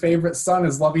 Nebraska. Your favorite son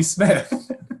is Lovie Smith.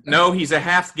 No, he's a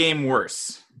half game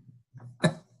worse.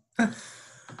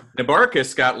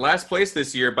 Nebarkus got last place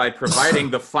this year by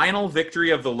providing the final victory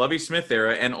of the Lovie Smith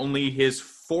era and only his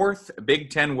fourth Big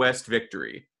Ten West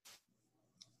victory.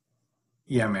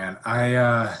 Yeah, man.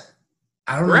 I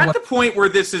don't know. We're at the point where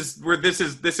this is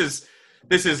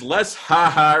less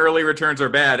haha early returns are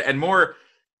bad and more,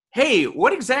 hey,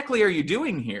 what exactly are you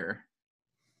doing here?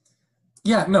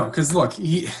 Yeah, no, because look,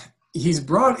 he's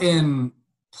brought in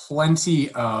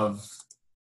plenty of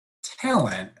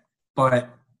talent, but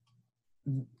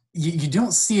you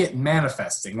don't see it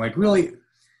manifesting. Like, really,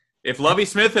 If Lovie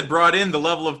Smith had brought in the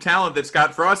level of talent that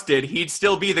Scott Frost did, he'd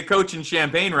still be the coach in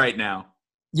Champaign right now.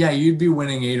 yeah, you'd be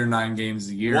winning 8 or 9 games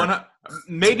a year.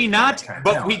 Maybe not, kind of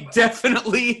but talent,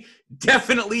 we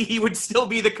definitely he would still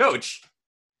be the coach.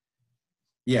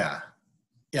 Yeah.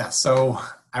 Yeah, so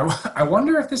I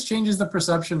wonder if this changes the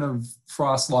perception of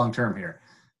Frost long-term here.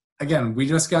 Again, we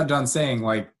just got done saying,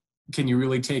 like, can you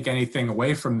really take anything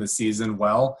away from this season?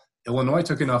 Well, Illinois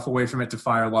took enough away from it to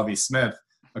fire Lovie Smith.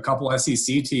 A couple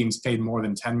SEC teams paid more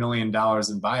than $10 million in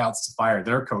buyouts to fire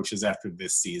their coaches after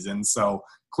this season. So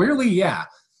clearly, yeah,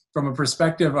 from a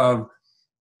perspective of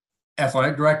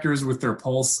athletic directors with their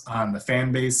pulse on the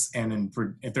fan base and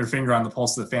their finger on the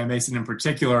pulse of the fan base, and in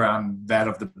particular on that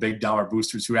of the big dollar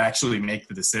boosters who actually make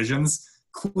the decisions,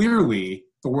 clearly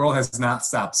the world has not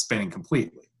stopped spinning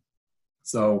completely.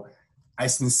 So I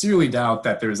sincerely doubt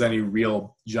that there's any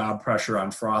real job pressure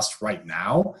on Frost right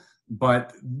now,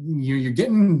 but you're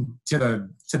getting to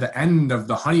the end of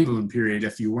the honeymoon period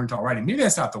if you weren't already. Maybe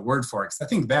that's not the word for it, because I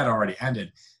think that already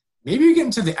ended. Maybe you're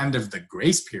getting to the end of the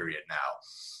grace period now.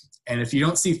 And if you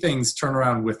don't see things turn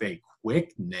around with a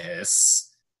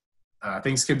quickness,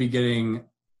 things could be getting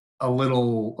a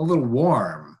little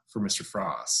warm for Mr.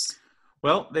 Frost.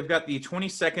 Well, they've got the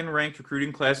 22nd ranked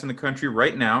recruiting class in the country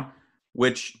right now,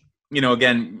 which,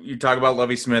 again, you talk about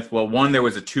Lovie Smith. Well, one, there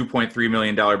was a $2.3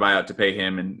 million buyout to pay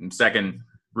him. And second,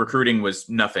 recruiting was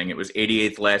nothing. It was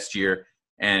 88th last year,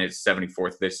 and it's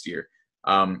 74th this year.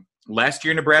 Last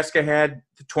year, Nebraska had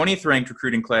the 20th ranked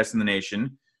recruiting class in the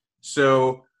nation.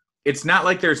 So it's not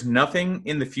like there's nothing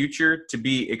in the future to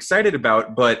be excited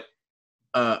about. But,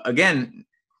 again,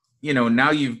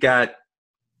 now you've got,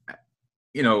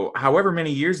 however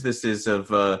many years this is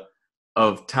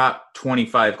of top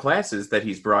 25 classes that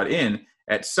he's brought in.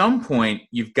 At some point,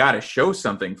 you've got to show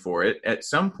something for it. At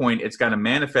some point, it's got to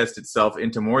manifest itself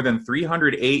into more than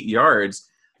 308 yards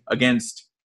against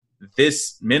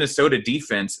this Minnesota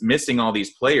defense, missing all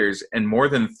these players, and more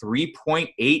than 3.8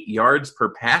 yards per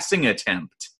passing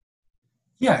attempt.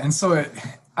 Yeah, and so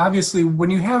obviously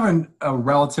when you have a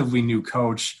relatively new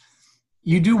coach,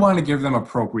 you do want to give them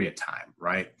appropriate time,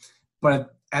 right?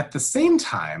 But at the same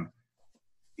time,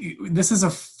 this is a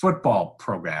football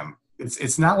program.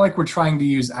 It's not like we're trying to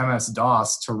use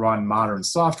MS-DOS to run modern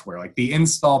software. Like, the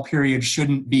install period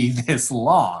shouldn't be this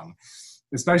long,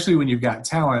 especially when you've got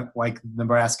talent like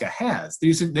Nebraska has.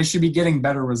 They should be getting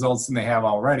better results than they have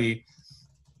already.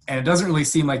 And it doesn't really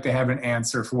seem like they have an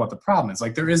answer for what the problem is.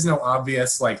 Like, there is no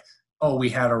obvious, like, oh, we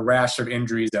had a rash of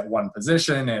injuries at one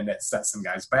position and it set some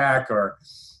guys back, or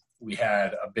we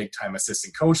had a big-time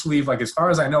assistant coach leave. Like, as far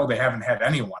as I know, they haven't had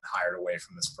anyone hired away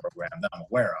from this program that I'm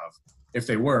aware of. If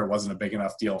they were, it wasn't a big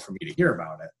enough deal for me to hear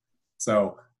about it.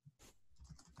 So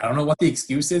I don't know what the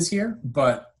excuse is here,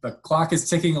 but the clock is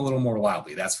ticking a little more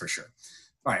loudly, that's for sure.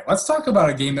 All right, let's talk about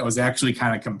a game that was actually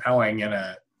kind of compelling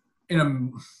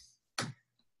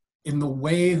in the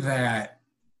way that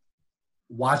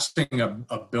watching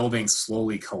a building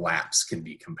slowly collapse can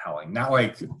be compelling. Not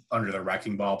like under the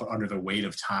wrecking ball, but under the weight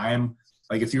of time.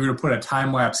 Like, if you were to put a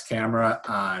time-lapse camera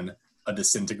on a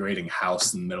disintegrating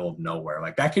house in the middle of nowhere,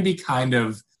 like, that could be kind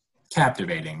of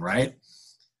captivating, right?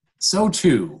 So,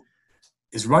 too,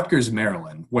 is Rutgers,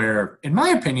 Maryland, where, in my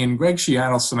opinion, Greg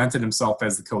Schiano cemented himself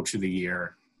as the coach of the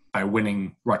year by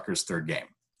winning Rutgers' third game.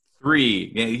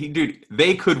 3. Yeah, dude,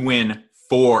 they could win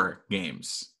 4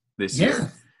 games this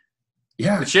year.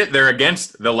 Yeah. Shit, they're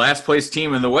against the last place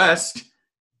team in the West.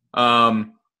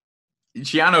 Schiano,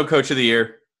 coach of the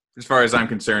year, as far as I'm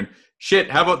concerned. Shit,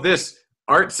 how about this?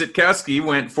 Art Sitkowski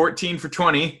went 14 for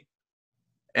 20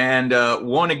 and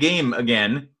won a game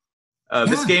again.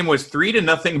 This game was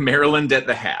 3-0 Maryland at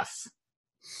the half.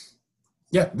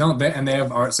 Yeah, no, they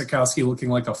have Art Sitkowski looking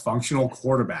like a functional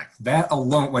quarterback. That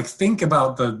alone, like, think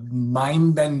about the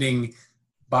mind-bending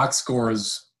box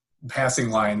scores, passing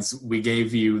lines we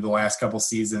gave you the last couple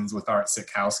seasons with Art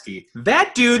Sitkowski.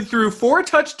 That dude threw 4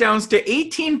 touchdowns to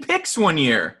 18 picks one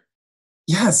year.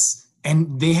 Yes,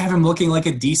 and they have him looking like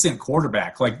a decent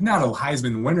quarterback, like not a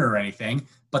Heisman winner or anything,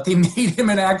 but they made him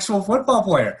an actual football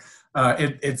player.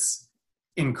 It's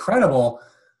incredible,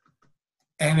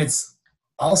 and it's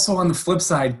also, on the flip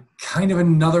side, kind of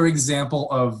another example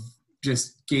of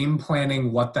just game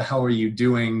planning, what the hell are you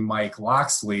doing, Mike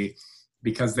Locksley,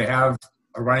 because they have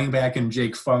a running back in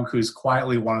Jake Funk, who's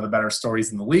quietly one of the better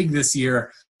stories in the league this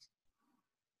year.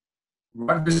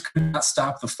 Rutgers could not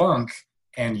stop the funk,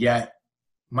 and yet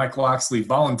Mike Locksley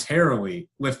voluntarily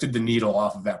lifted the needle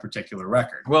off of that particular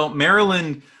record. Well,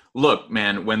 Maryland, look,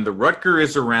 man, when the Rutger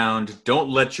is around, don't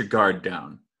let your guard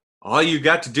down. All you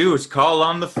got to do is call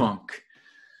on the funk.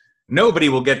 Nobody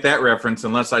will get that reference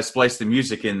unless I splice the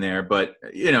music in there. But,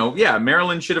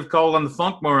 Maryland should have called on the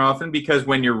funk more often, because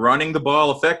when you're running the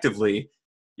ball effectively,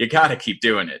 you got to keep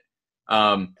doing it.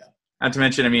 Not to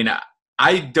mention,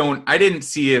 I didn't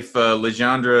see if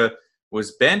Legendre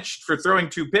was benched for throwing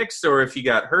 2 picks or if he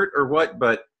got hurt or what,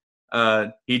 but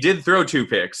he did throw 2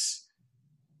 picks.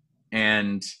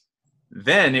 And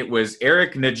then it was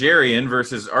Eric Najarian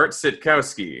versus Art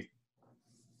Sitkowski.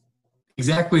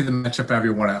 Exactly the matchup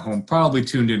everyone at home probably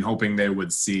tuned in hoping they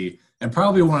would see. And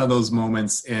probably one of those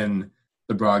moments in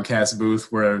the broadcast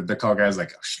booth where the call guy's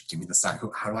like, "Oh shit, give me the sign.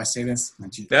 How do I say this?"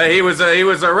 He was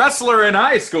a wrestler in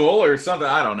high school or something.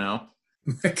 I don't know.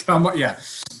 Come on, yeah.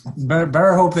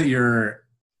 Better hope that your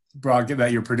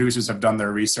producers have done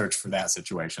their research for that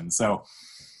situation. So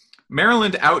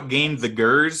Maryland outgained the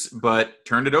Gers, but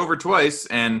turned it over twice,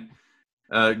 and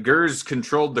Gers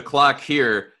controlled the clock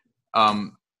here.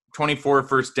 24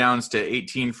 first downs to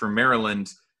 18 for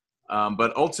Maryland.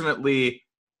 But ultimately,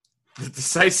 the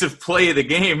decisive play of the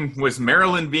game was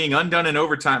Maryland being undone in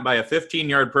overtime by a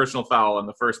 15-yard personal foul on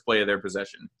the first play of their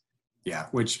possession. Yeah,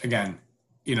 which, again,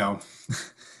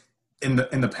 in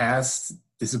the past,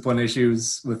 discipline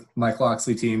issues with Mike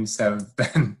Locksley teams have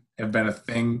been a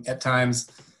thing at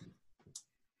times.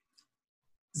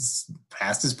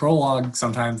 Past is prologue.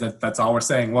 Sometimes that's all we're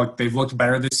saying. Look, they've looked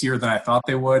better this year than I thought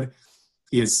they would.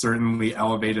 He has certainly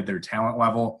elevated their talent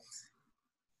level.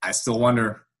 I still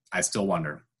wonder.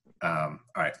 All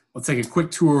right, let's take a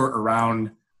quick tour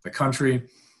around the country.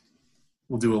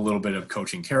 We'll do a little bit of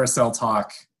coaching carousel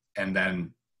talk and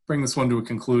then bring this one to a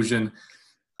conclusion.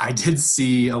 I did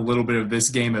see a little bit of this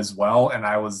game as well, and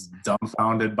I was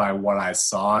dumbfounded by what I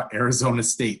saw. Arizona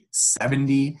State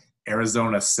 70,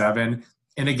 Arizona 7.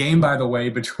 In a game, by the way,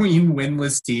 between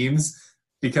winless teams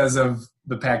because of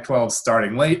the Pac-12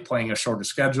 starting late, playing a shorter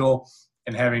schedule,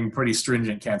 and having pretty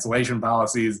stringent cancellation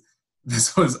policies.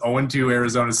 This was 0-2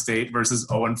 Arizona State versus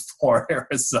 0-4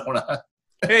 Arizona.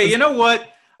 Hey, you know what?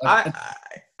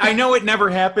 I know it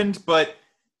never happened, but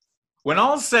when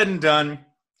all's said and done,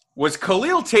 was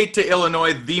Khalil Tate to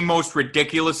Illinois the most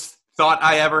ridiculous thought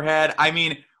I ever had?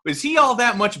 Was he all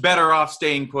that much better off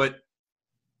staying put?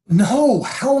 No,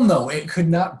 hell no. It could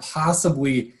not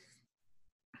possibly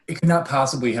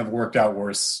have worked out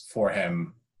worse for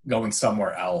him going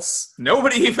somewhere else.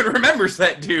 Nobody even remembers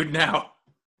that dude now.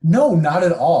 No, not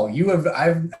at all.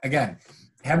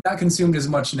 Have not consumed as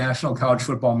much national college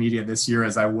football media this year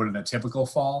as I would in a typical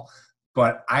fall,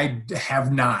 but I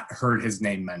have not heard his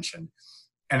name mentioned.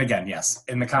 And again, yes,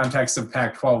 in the context of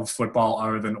Pac-12 football,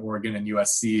 other than Oregon and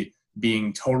USC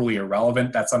being totally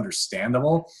irrelevant, that's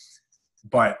understandable.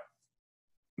 But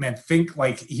man, think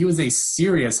like he was a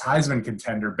serious Heisman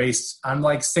contender based on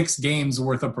like 6 games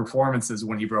worth of performances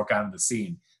when he broke onto the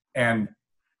scene. And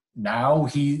now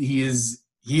he has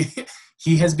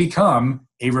become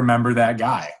a remember that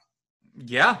guy.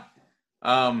 Yeah.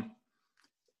 Honestly,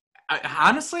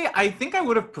 I think I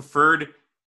would have preferred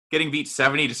getting beat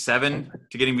 70-7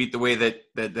 to getting beat the way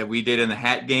that we did in the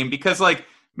hat game, because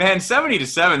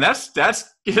 70-7,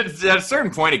 that's at a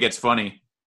certain point it gets funny.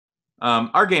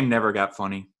 Our game never got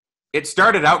funny. It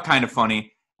started out kind of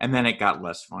funny, and then it got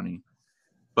less funny.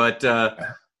 But,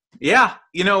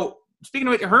 speaking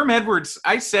of it, Herm Edwards,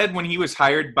 I said when he was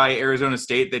hired by Arizona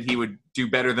State that he would do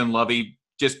better than Lovie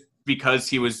just because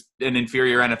he was an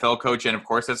inferior NFL coach, and of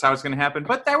course that's how it's going to happen.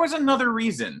 But there was another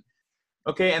reason,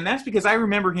 okay? And that's because I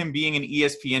remember him being an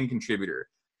ESPN contributor.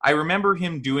 I remember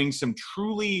him doing some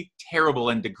truly terrible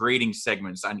and degrading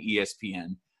segments on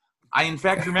ESPN. I, in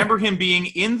fact, remember him being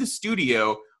in the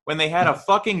studio when they had a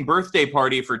fucking birthday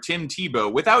party for Tim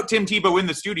Tebow without Tim Tebow in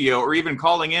the studio or even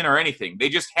calling in or anything. They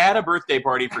just had a birthday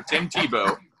party for Tim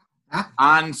Tebow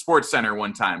on SportsCenter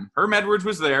one time. Herm Edwards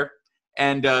was there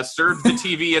and served the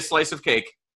TV a slice of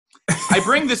cake. I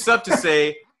bring this up to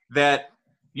say that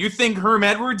you think Herm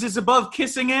Edwards is above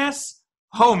kissing ass?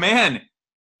 Oh, man.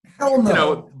 Hell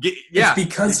no. It's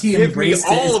because he embraced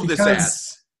all of this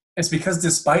ass. It's because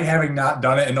despite having not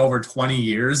done it in over 20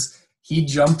 years, he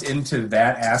jumped into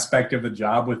that aspect of the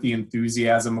job with the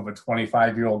enthusiasm of a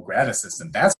 25-year-old grad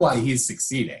assistant. That's why he's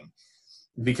succeeding,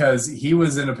 because he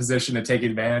was in a position to take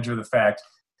advantage of the fact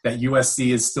that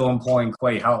USC is still employing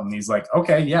Clay Helton. He's like,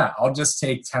 okay, yeah, I'll just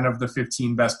take 10 of the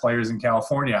 15 best players in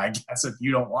California, I guess, if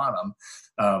you don't want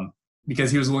them,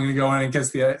 because he was willing to go in and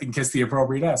kiss the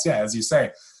appropriate ass. Yeah, as you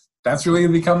say, that's really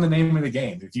become the name of the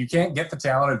game. If you can't get the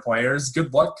talented players,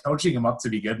 good luck coaching them up to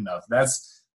be good enough.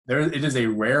 It is a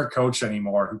rare coach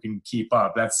anymore who can keep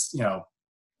up. That's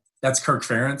Kirk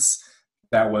Ferentz.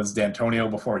 That was D'Antonio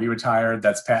before he retired.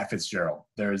 That's Pat Fitzgerald.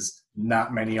 There's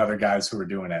not many other guys who are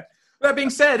doing it. That being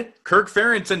said, Kirk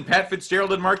Ferentz and Pat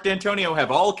Fitzgerald and Mark D'Antonio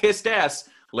have all kissed ass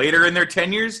later in their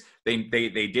tenures. They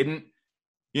didn't,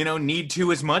 need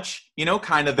to as much.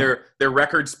 Kind of their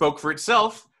record spoke for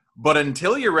itself. But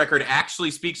until your record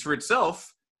actually speaks for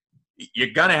itself,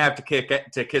 you're gonna have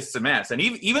to kiss some ass. And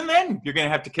even then, you're gonna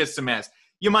have to kiss some ass.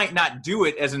 You might not do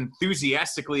it as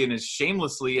enthusiastically and as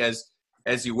shamelessly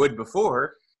as you would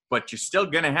before, but you're still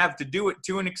gonna have to do it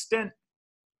to an extent.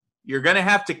 You're gonna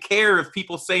have to care if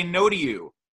people say no to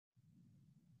you.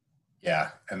 Yeah,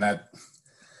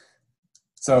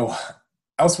 so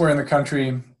elsewhere in the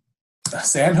country,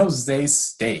 San Jose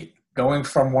State, going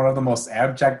from one of the most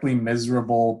abjectly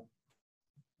miserable,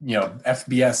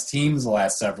 FBS teams the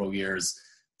last several years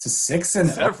to 6-0.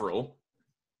 Several?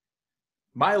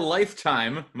 My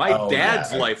lifetime,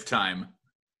 dad's lifetime.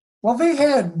 Well,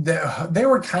 they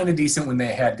were kind of decent when they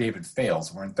had David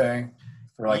Fales, weren't they?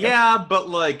 But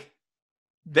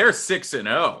they're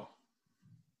 6-0.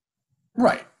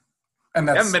 Right. And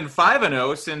they haven't been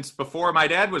 5-0 since before my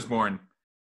dad was born.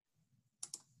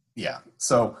 Yeah.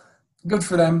 So good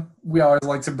for them. We always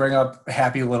like to bring up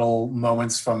happy little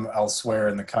moments from elsewhere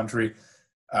in the country.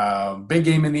 Big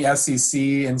game in the SEC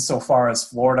insofar as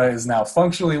Florida is now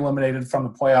functionally eliminated from the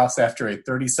playoffs after a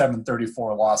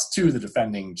 37-34 loss to the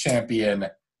defending champion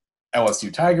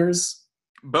LSU Tigers.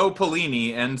 Bo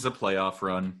Pelini ends a playoff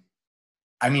run.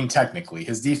 I mean, technically,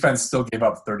 his defense still gave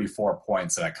up 34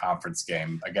 points in a conference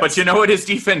game. But you know what his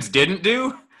defense didn't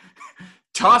do?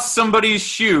 Toss somebody's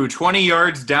shoe 20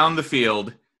 yards down the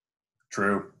field.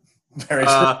 True. Very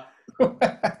true.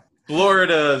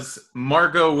 Florida's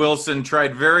Margot Wilson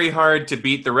tried very hard to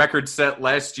beat the record set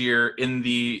last year in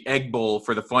the Egg Bowl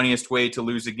for the funniest way to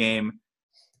lose a game.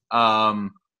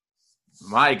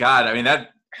 My God. I mean,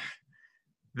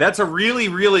 that's a really,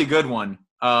 really good one.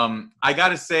 I got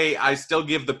to say, I still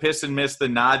give the piss and miss the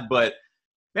nod, but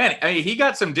man, he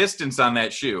got some distance on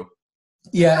that shoe.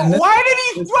 Yeah. Why did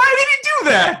he do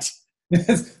that?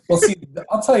 Well, see,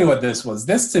 I'll tell you what this was.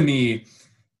 This to me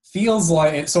feels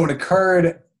like, so it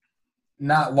occurred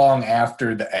not long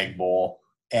after the Egg Bowl.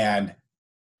 And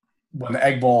when the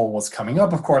Egg Bowl was coming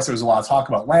up, of course, there was a lot of talk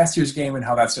about last year's game and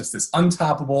how that's just this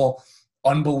untoppable,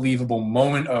 unbelievable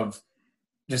moment of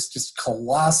just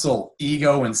colossal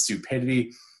ego and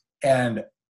stupidity. And,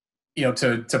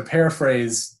 to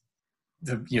paraphrase,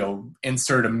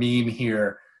 insert a meme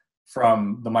here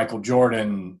from the Michael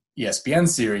Jordan ESPN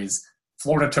series,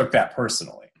 Florida took that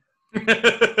personally.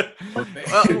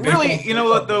 Really, you know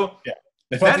what, though? Yeah.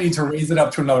 They felt the need to raise it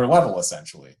up to another level,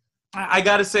 essentially. I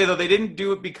got to say, though, they didn't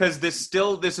do it because this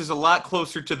is a lot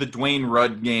closer to the Dwayne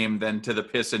Rudd game than to the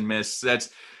piss and miss. That's,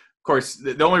 of course,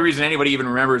 the only reason anybody even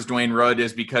remembers Dwayne Rudd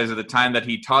is because of the time that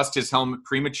he tossed his helmet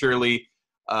prematurely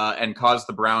and caused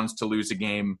the Browns to lose a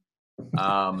game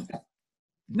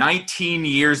 19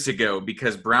 years ago,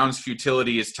 because Browns'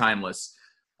 futility is timeless.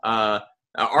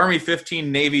 Army 15,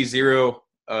 Navy 0,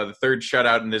 the third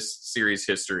shutout in this series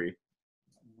history.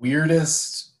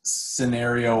 Weirdest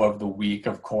scenario of the week,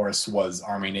 of course, was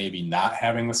Army-Navy not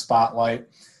having the spotlight.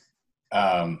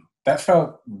 That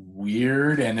felt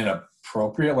weird and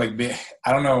inappropriate.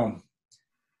 I don't know.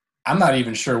 I'm not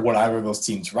even sure what either of those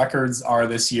teams' records are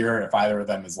this year, if either of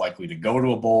them is likely to go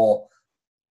to a bowl.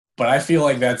 But I feel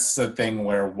like that's the thing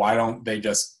where why don't they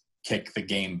just kick the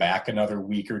game back another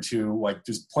week or two?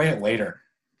 Just play it later.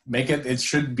 It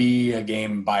should be a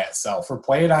game by itself, or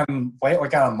play it on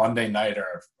a Monday night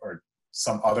or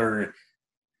some other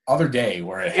day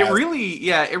where it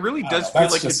really does feel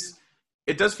like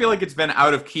it does feel like it's been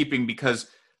out of keeping, because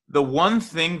the one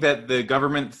thing that the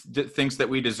government thinks that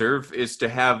we deserve is to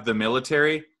have the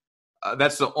military.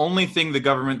 That's the only thing the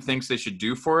government thinks they should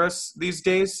do for us these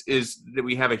days, is that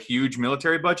we have a huge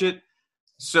military budget.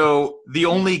 So the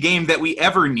only game that we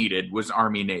ever needed was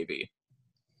Army-Navy.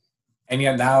 And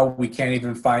yet now we can't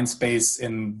even find space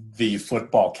in the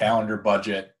football calendar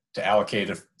budget to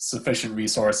allocate sufficient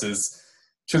resources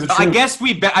to the troops.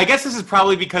 I guess this is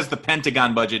probably because the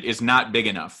Pentagon budget is not big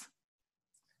enough.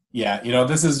 Yeah,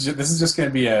 this is just going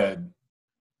to be a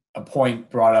point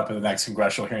brought up in the next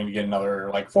congressional hearing to get another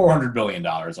 $400 billion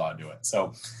onto it.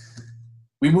 So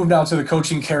we move now to the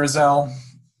coaching carousel.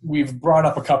 We've brought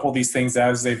up a couple of these things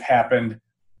as they've happened.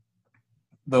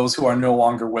 Those who are no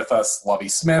longer with us: Lovie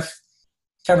Smith,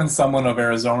 Kevin Sumlin of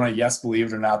Arizona. Yes, believe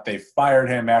it or not, they fired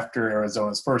him after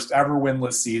Arizona's first ever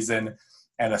winless season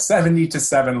and a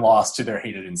 70-7 loss to their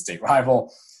hated in-state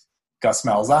rival. Gus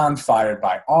Malzahn fired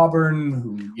by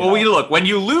Auburn. Look, when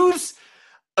you lose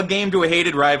a game to a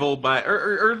hated rival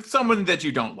or someone that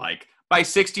you don't like by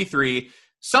 63,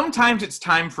 sometimes it's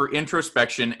time for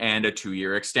introspection and a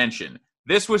 2-year extension.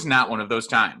 This was not one of those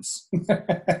times.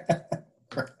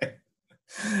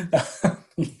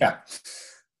 Yeah.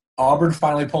 Auburn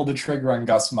finally pulled the trigger on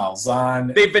Gus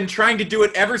Malzahn. They've been trying to do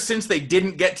it ever since they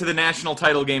didn't get to the national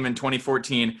title game in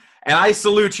 2014. And I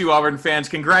salute you, Auburn fans.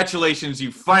 Congratulations.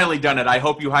 You've finally done it. I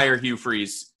hope you hire Hugh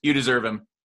Freeze. You deserve him.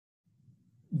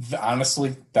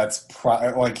 Honestly, that's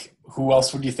like, who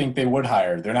else would you think they would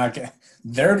hire?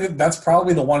 That's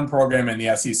probably the one program in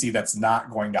the SEC that's not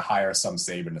going to hire some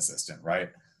Saban assistant, right?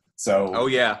 So, oh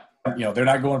yeah, they're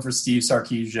not going for Steve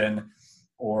Sarkisian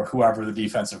or whoever the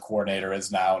defensive coordinator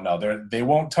is now. No, they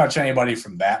won't touch anybody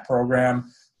from that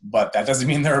program, but that doesn't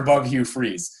mean they're above Hugh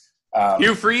Freeze.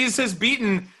 Hugh Freeze has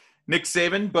beaten Nick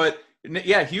Saban, but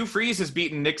yeah, Hugh Freeze has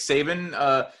beaten Nick Saban.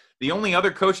 The only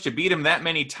other coach to beat him that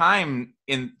many times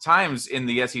in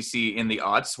the SEC in the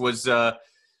aughts was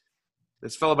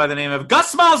this fellow by the name of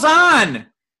Gus Malzahn.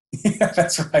 Yeah,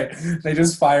 that's right. They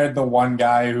just fired the one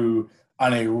guy who,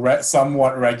 on a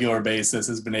somewhat regular basis,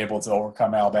 has been able to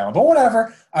overcome Alabama. But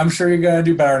whatever. I'm sure you're going to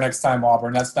do better next time,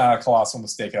 Auburn. That's not a colossal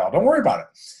mistake at all. Don't worry about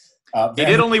it. They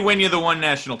did only win you the one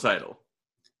national title.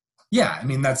 Yeah, I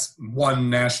mean, that's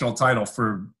one national title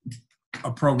for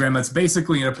a program that's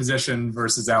basically in a position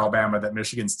versus Alabama that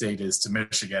Michigan State is to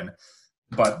Michigan.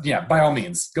 But, yeah, by all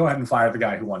means, go ahead and fire the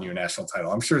guy who won you a national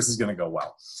title. I'm sure this is going to go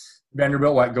well.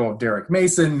 Vanderbilt let go of Derek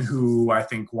Mason, who I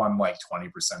think won like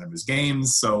 20% of his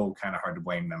games, so kind of hard to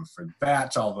blame them for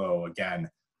that. Although, again,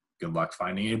 good luck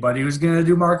finding anybody who's going to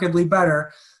do markedly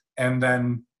better. And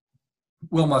then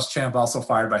Will Muschamp also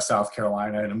fired by South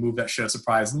Carolina in a move that should have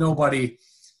surprised nobody.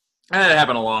 That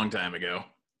happened a long time ago.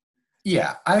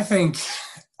 Yeah, I think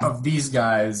of these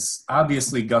guys,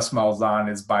 obviously Gus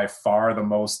Malzahn is by far the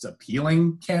most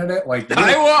appealing candidate.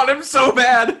 I want him so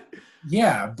bad.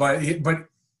 Yeah, but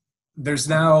there's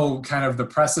now kind of the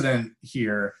precedent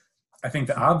here. I think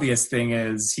the obvious thing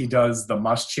is he does the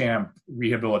Muschamp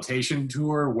rehabilitation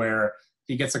tour where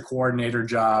he gets a coordinator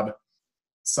job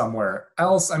somewhere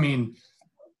else. I mean,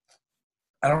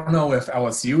 I don't know if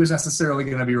LSU is necessarily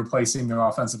going to be replacing their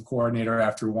offensive coordinator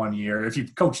after 1 year. If you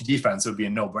coach defense, it would be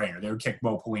a no-brainer. They would kick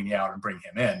Bo Pelini out and bring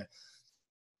him in.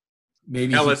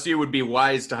 Maybe LSU would be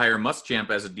wise to hire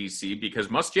Muschamp as a DC because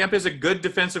Muschamp is a good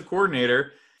defensive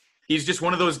coordinator. He's just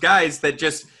one of those guys that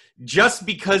just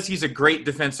because he's a great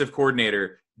defensive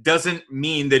coordinator doesn't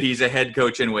mean that he's a head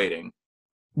coach in waiting.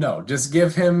 No, just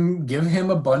give him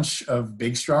a bunch of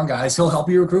big, strong guys. He'll help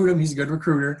you recruit him. He's a good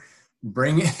recruiter.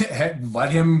 Let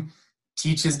him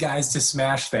teach his guys to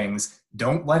smash things.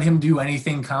 Don't let him do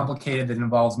anything complicated that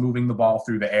involves moving the ball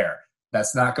through the air.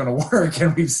 That's not going to work,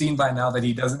 and we've seen by now that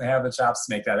he doesn't have the chops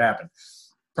to make that happen.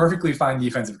 Perfectly fine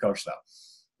defensive coach, though.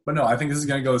 But no, I think this is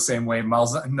going to go the same way. No,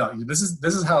 this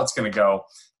is how it's going to go.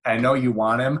 I know you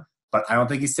want him, but I don't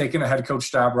think he's taking a head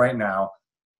coach job right now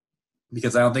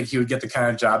because I don't think he would get the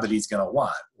kind of job that he's going to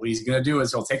want. What he's going to do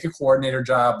is he'll take a coordinator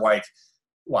job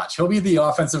watch, he'll be the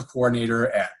offensive coordinator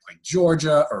at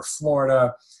Georgia or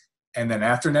Florida, and then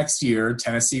after next year,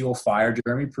 Tennessee will fire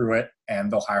Jeremy Pruitt and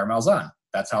they'll hire Malzahn.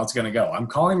 That's how it's going to go. I'm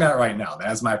calling that right now.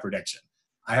 That's my prediction.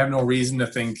 I have no reason to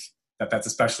think that that's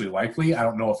especially likely. I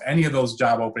don't know if any of those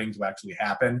job openings will actually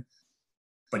happen,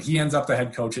 but he ends up the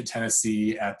head coach at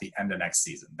Tennessee at the end of next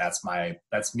season. That's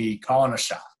me calling a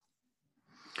shot.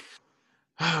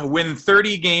 Win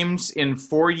 30 games in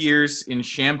 4 years in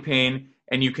Champaign,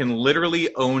 and you can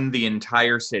literally own the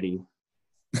entire city.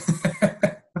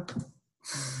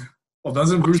 Well,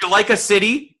 doesn't Bruce... Would you like a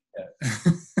city?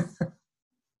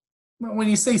 When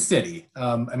you say city,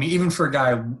 I mean, even for a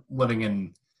guy living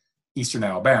in Eastern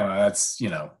Alabama, that's,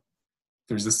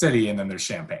 there's the city and then there's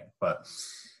Champaign. But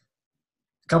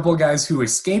a couple of guys who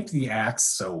escaped the axe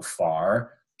so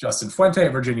far, Justin Fuente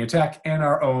at Virginia Tech, and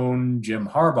our own Jim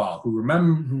Harbaugh, who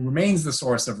remains the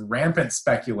source of rampant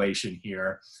speculation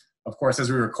here. Of course,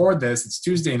 as we record this, it's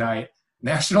Tuesday night.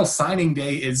 National Signing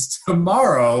Day is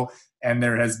tomorrow, and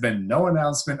there has been no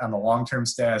announcement on the long-term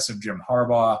status of Jim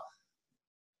Harbaugh.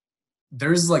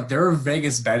 There are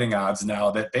Vegas betting odds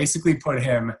now that basically put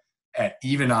him at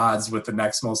even odds with the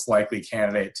next most likely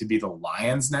candidate to be the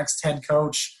Lions' next head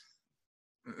coach.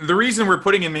 The reason we're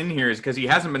putting him in here is because he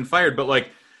hasn't been fired, but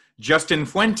Justin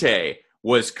Fuente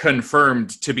was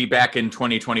confirmed to be back in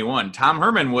 2021. Tom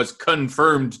Herman was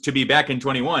confirmed to be back in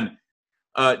 21.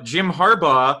 Jim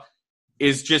Harbaugh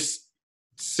is just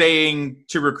saying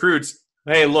to recruits,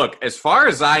 hey, look, as far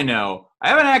as I know, I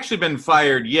haven't actually been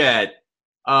fired yet.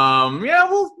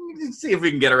 We'll see if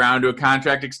we can get around to a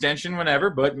contract extension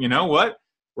whenever, but you know what?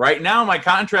 Right now, my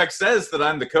contract says that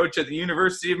I'm the coach at the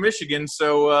University of Michigan,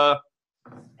 so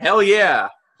hell yeah,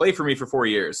 play for me for 4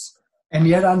 years. And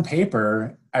yet on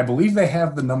paper, I believe they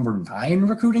have the number 9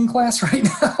 recruiting class right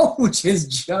now, which is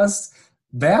just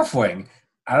baffling.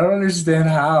 I don't understand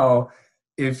how,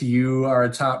 if you are a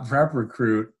top prep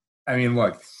recruit, I mean,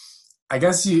 look, I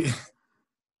guess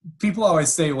people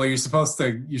always say, well, you're supposed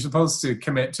to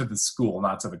commit to the school,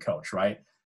 not to the coach, right?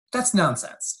 That's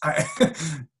nonsense.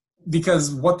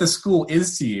 Because what the school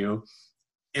is to you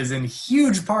is in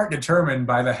huge part determined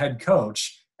by the head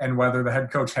coach, and whether the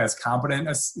head coach has competent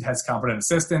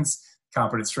assistants,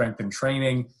 competent strength and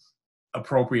training,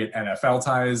 appropriate NFL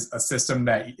ties, a system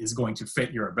that is going to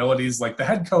fit your abilities. Like, the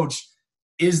head coach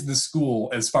is the school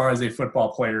as far as a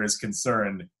football player is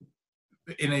concerned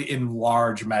in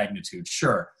large magnitude.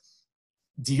 Sure.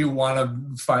 Do you want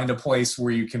to find a place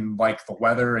where you can like the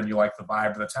weather and you like the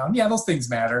vibe of the town? Yeah, those things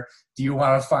matter. Do you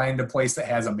want to find a place that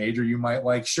has a major you might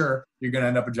like? Sure. You're going to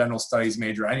end up a general studies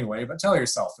major anyway, but tell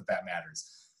yourself that matters.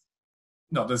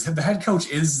 No, the head coach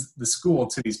is the school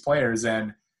to these players,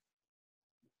 and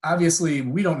obviously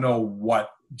we don't know what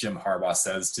Jim Harbaugh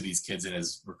says to these kids in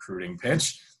his recruiting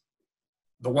pitch.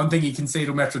 The one thing he can say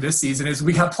to them after this season is,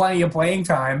 we got plenty of playing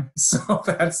time. So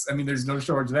there's no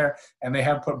shortage there. And they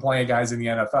have put plenty of guys in the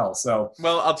NFL. So,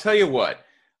 well, I'll tell you what.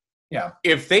 Yeah.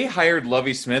 If they hired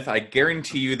Lovie Smith, I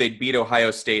guarantee you they'd beat Ohio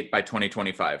State by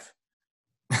 2025.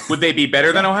 Would they be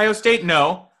better than Ohio State?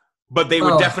 No. But they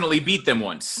would definitely beat them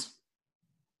once.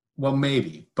 Well,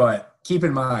 maybe. But keep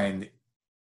in mind,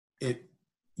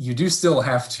 you do still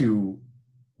have to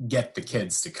get the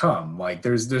kids to come. Like,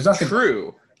 there's nothing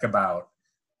true about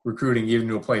recruiting even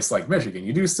to a place like Michigan.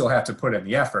 You do still have to put in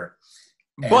the effort.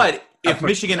 But if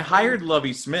Michigan hired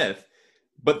Lovie Smith,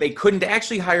 but they couldn't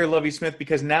actually hire Lovie Smith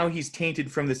because now he's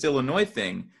tainted from this Illinois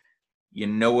thing, you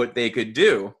know what they could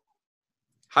do?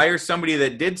 Hire somebody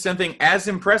that did something as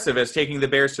impressive as taking the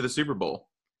Bears to the Super Bowl.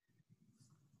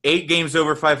 8 games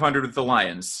over 500 with the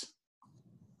Lions.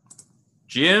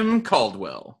 Jim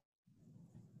Caldwell.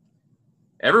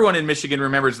 Everyone in Michigan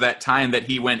remembers that time that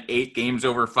he went 8 games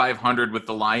over 500 with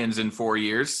the Lions in 4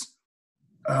 years.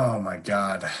 Oh my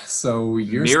God! So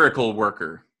you're miracle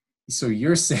worker. So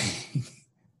you're saying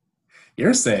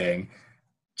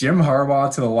Jim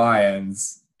Harbaugh to the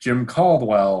Lions, Jim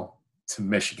Caldwell to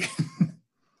Michigan.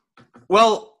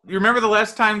 Well, you remember the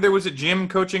last time there was a Jim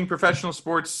coaching professional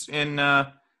sports in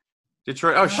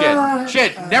Detroit? Oh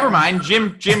shit! Never mind.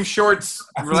 Jim Shorts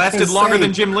lasted longer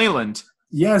than Jim Leland.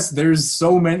 Yes, there's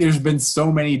been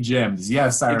so many gyms.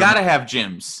 Yes, you gotta have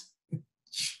gyms.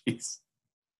 Jeez.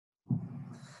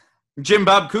 Jim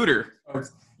Bob Cooter.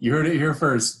 You heard it here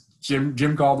first.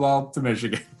 Jim Caldwell to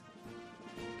Michigan.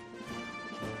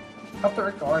 Stop the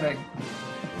recording.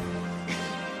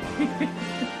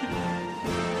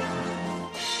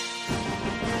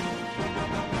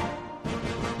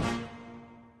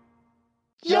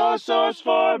 Your source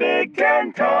for Big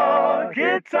Ten talk.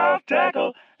 It's Off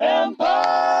Tackle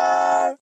Empire.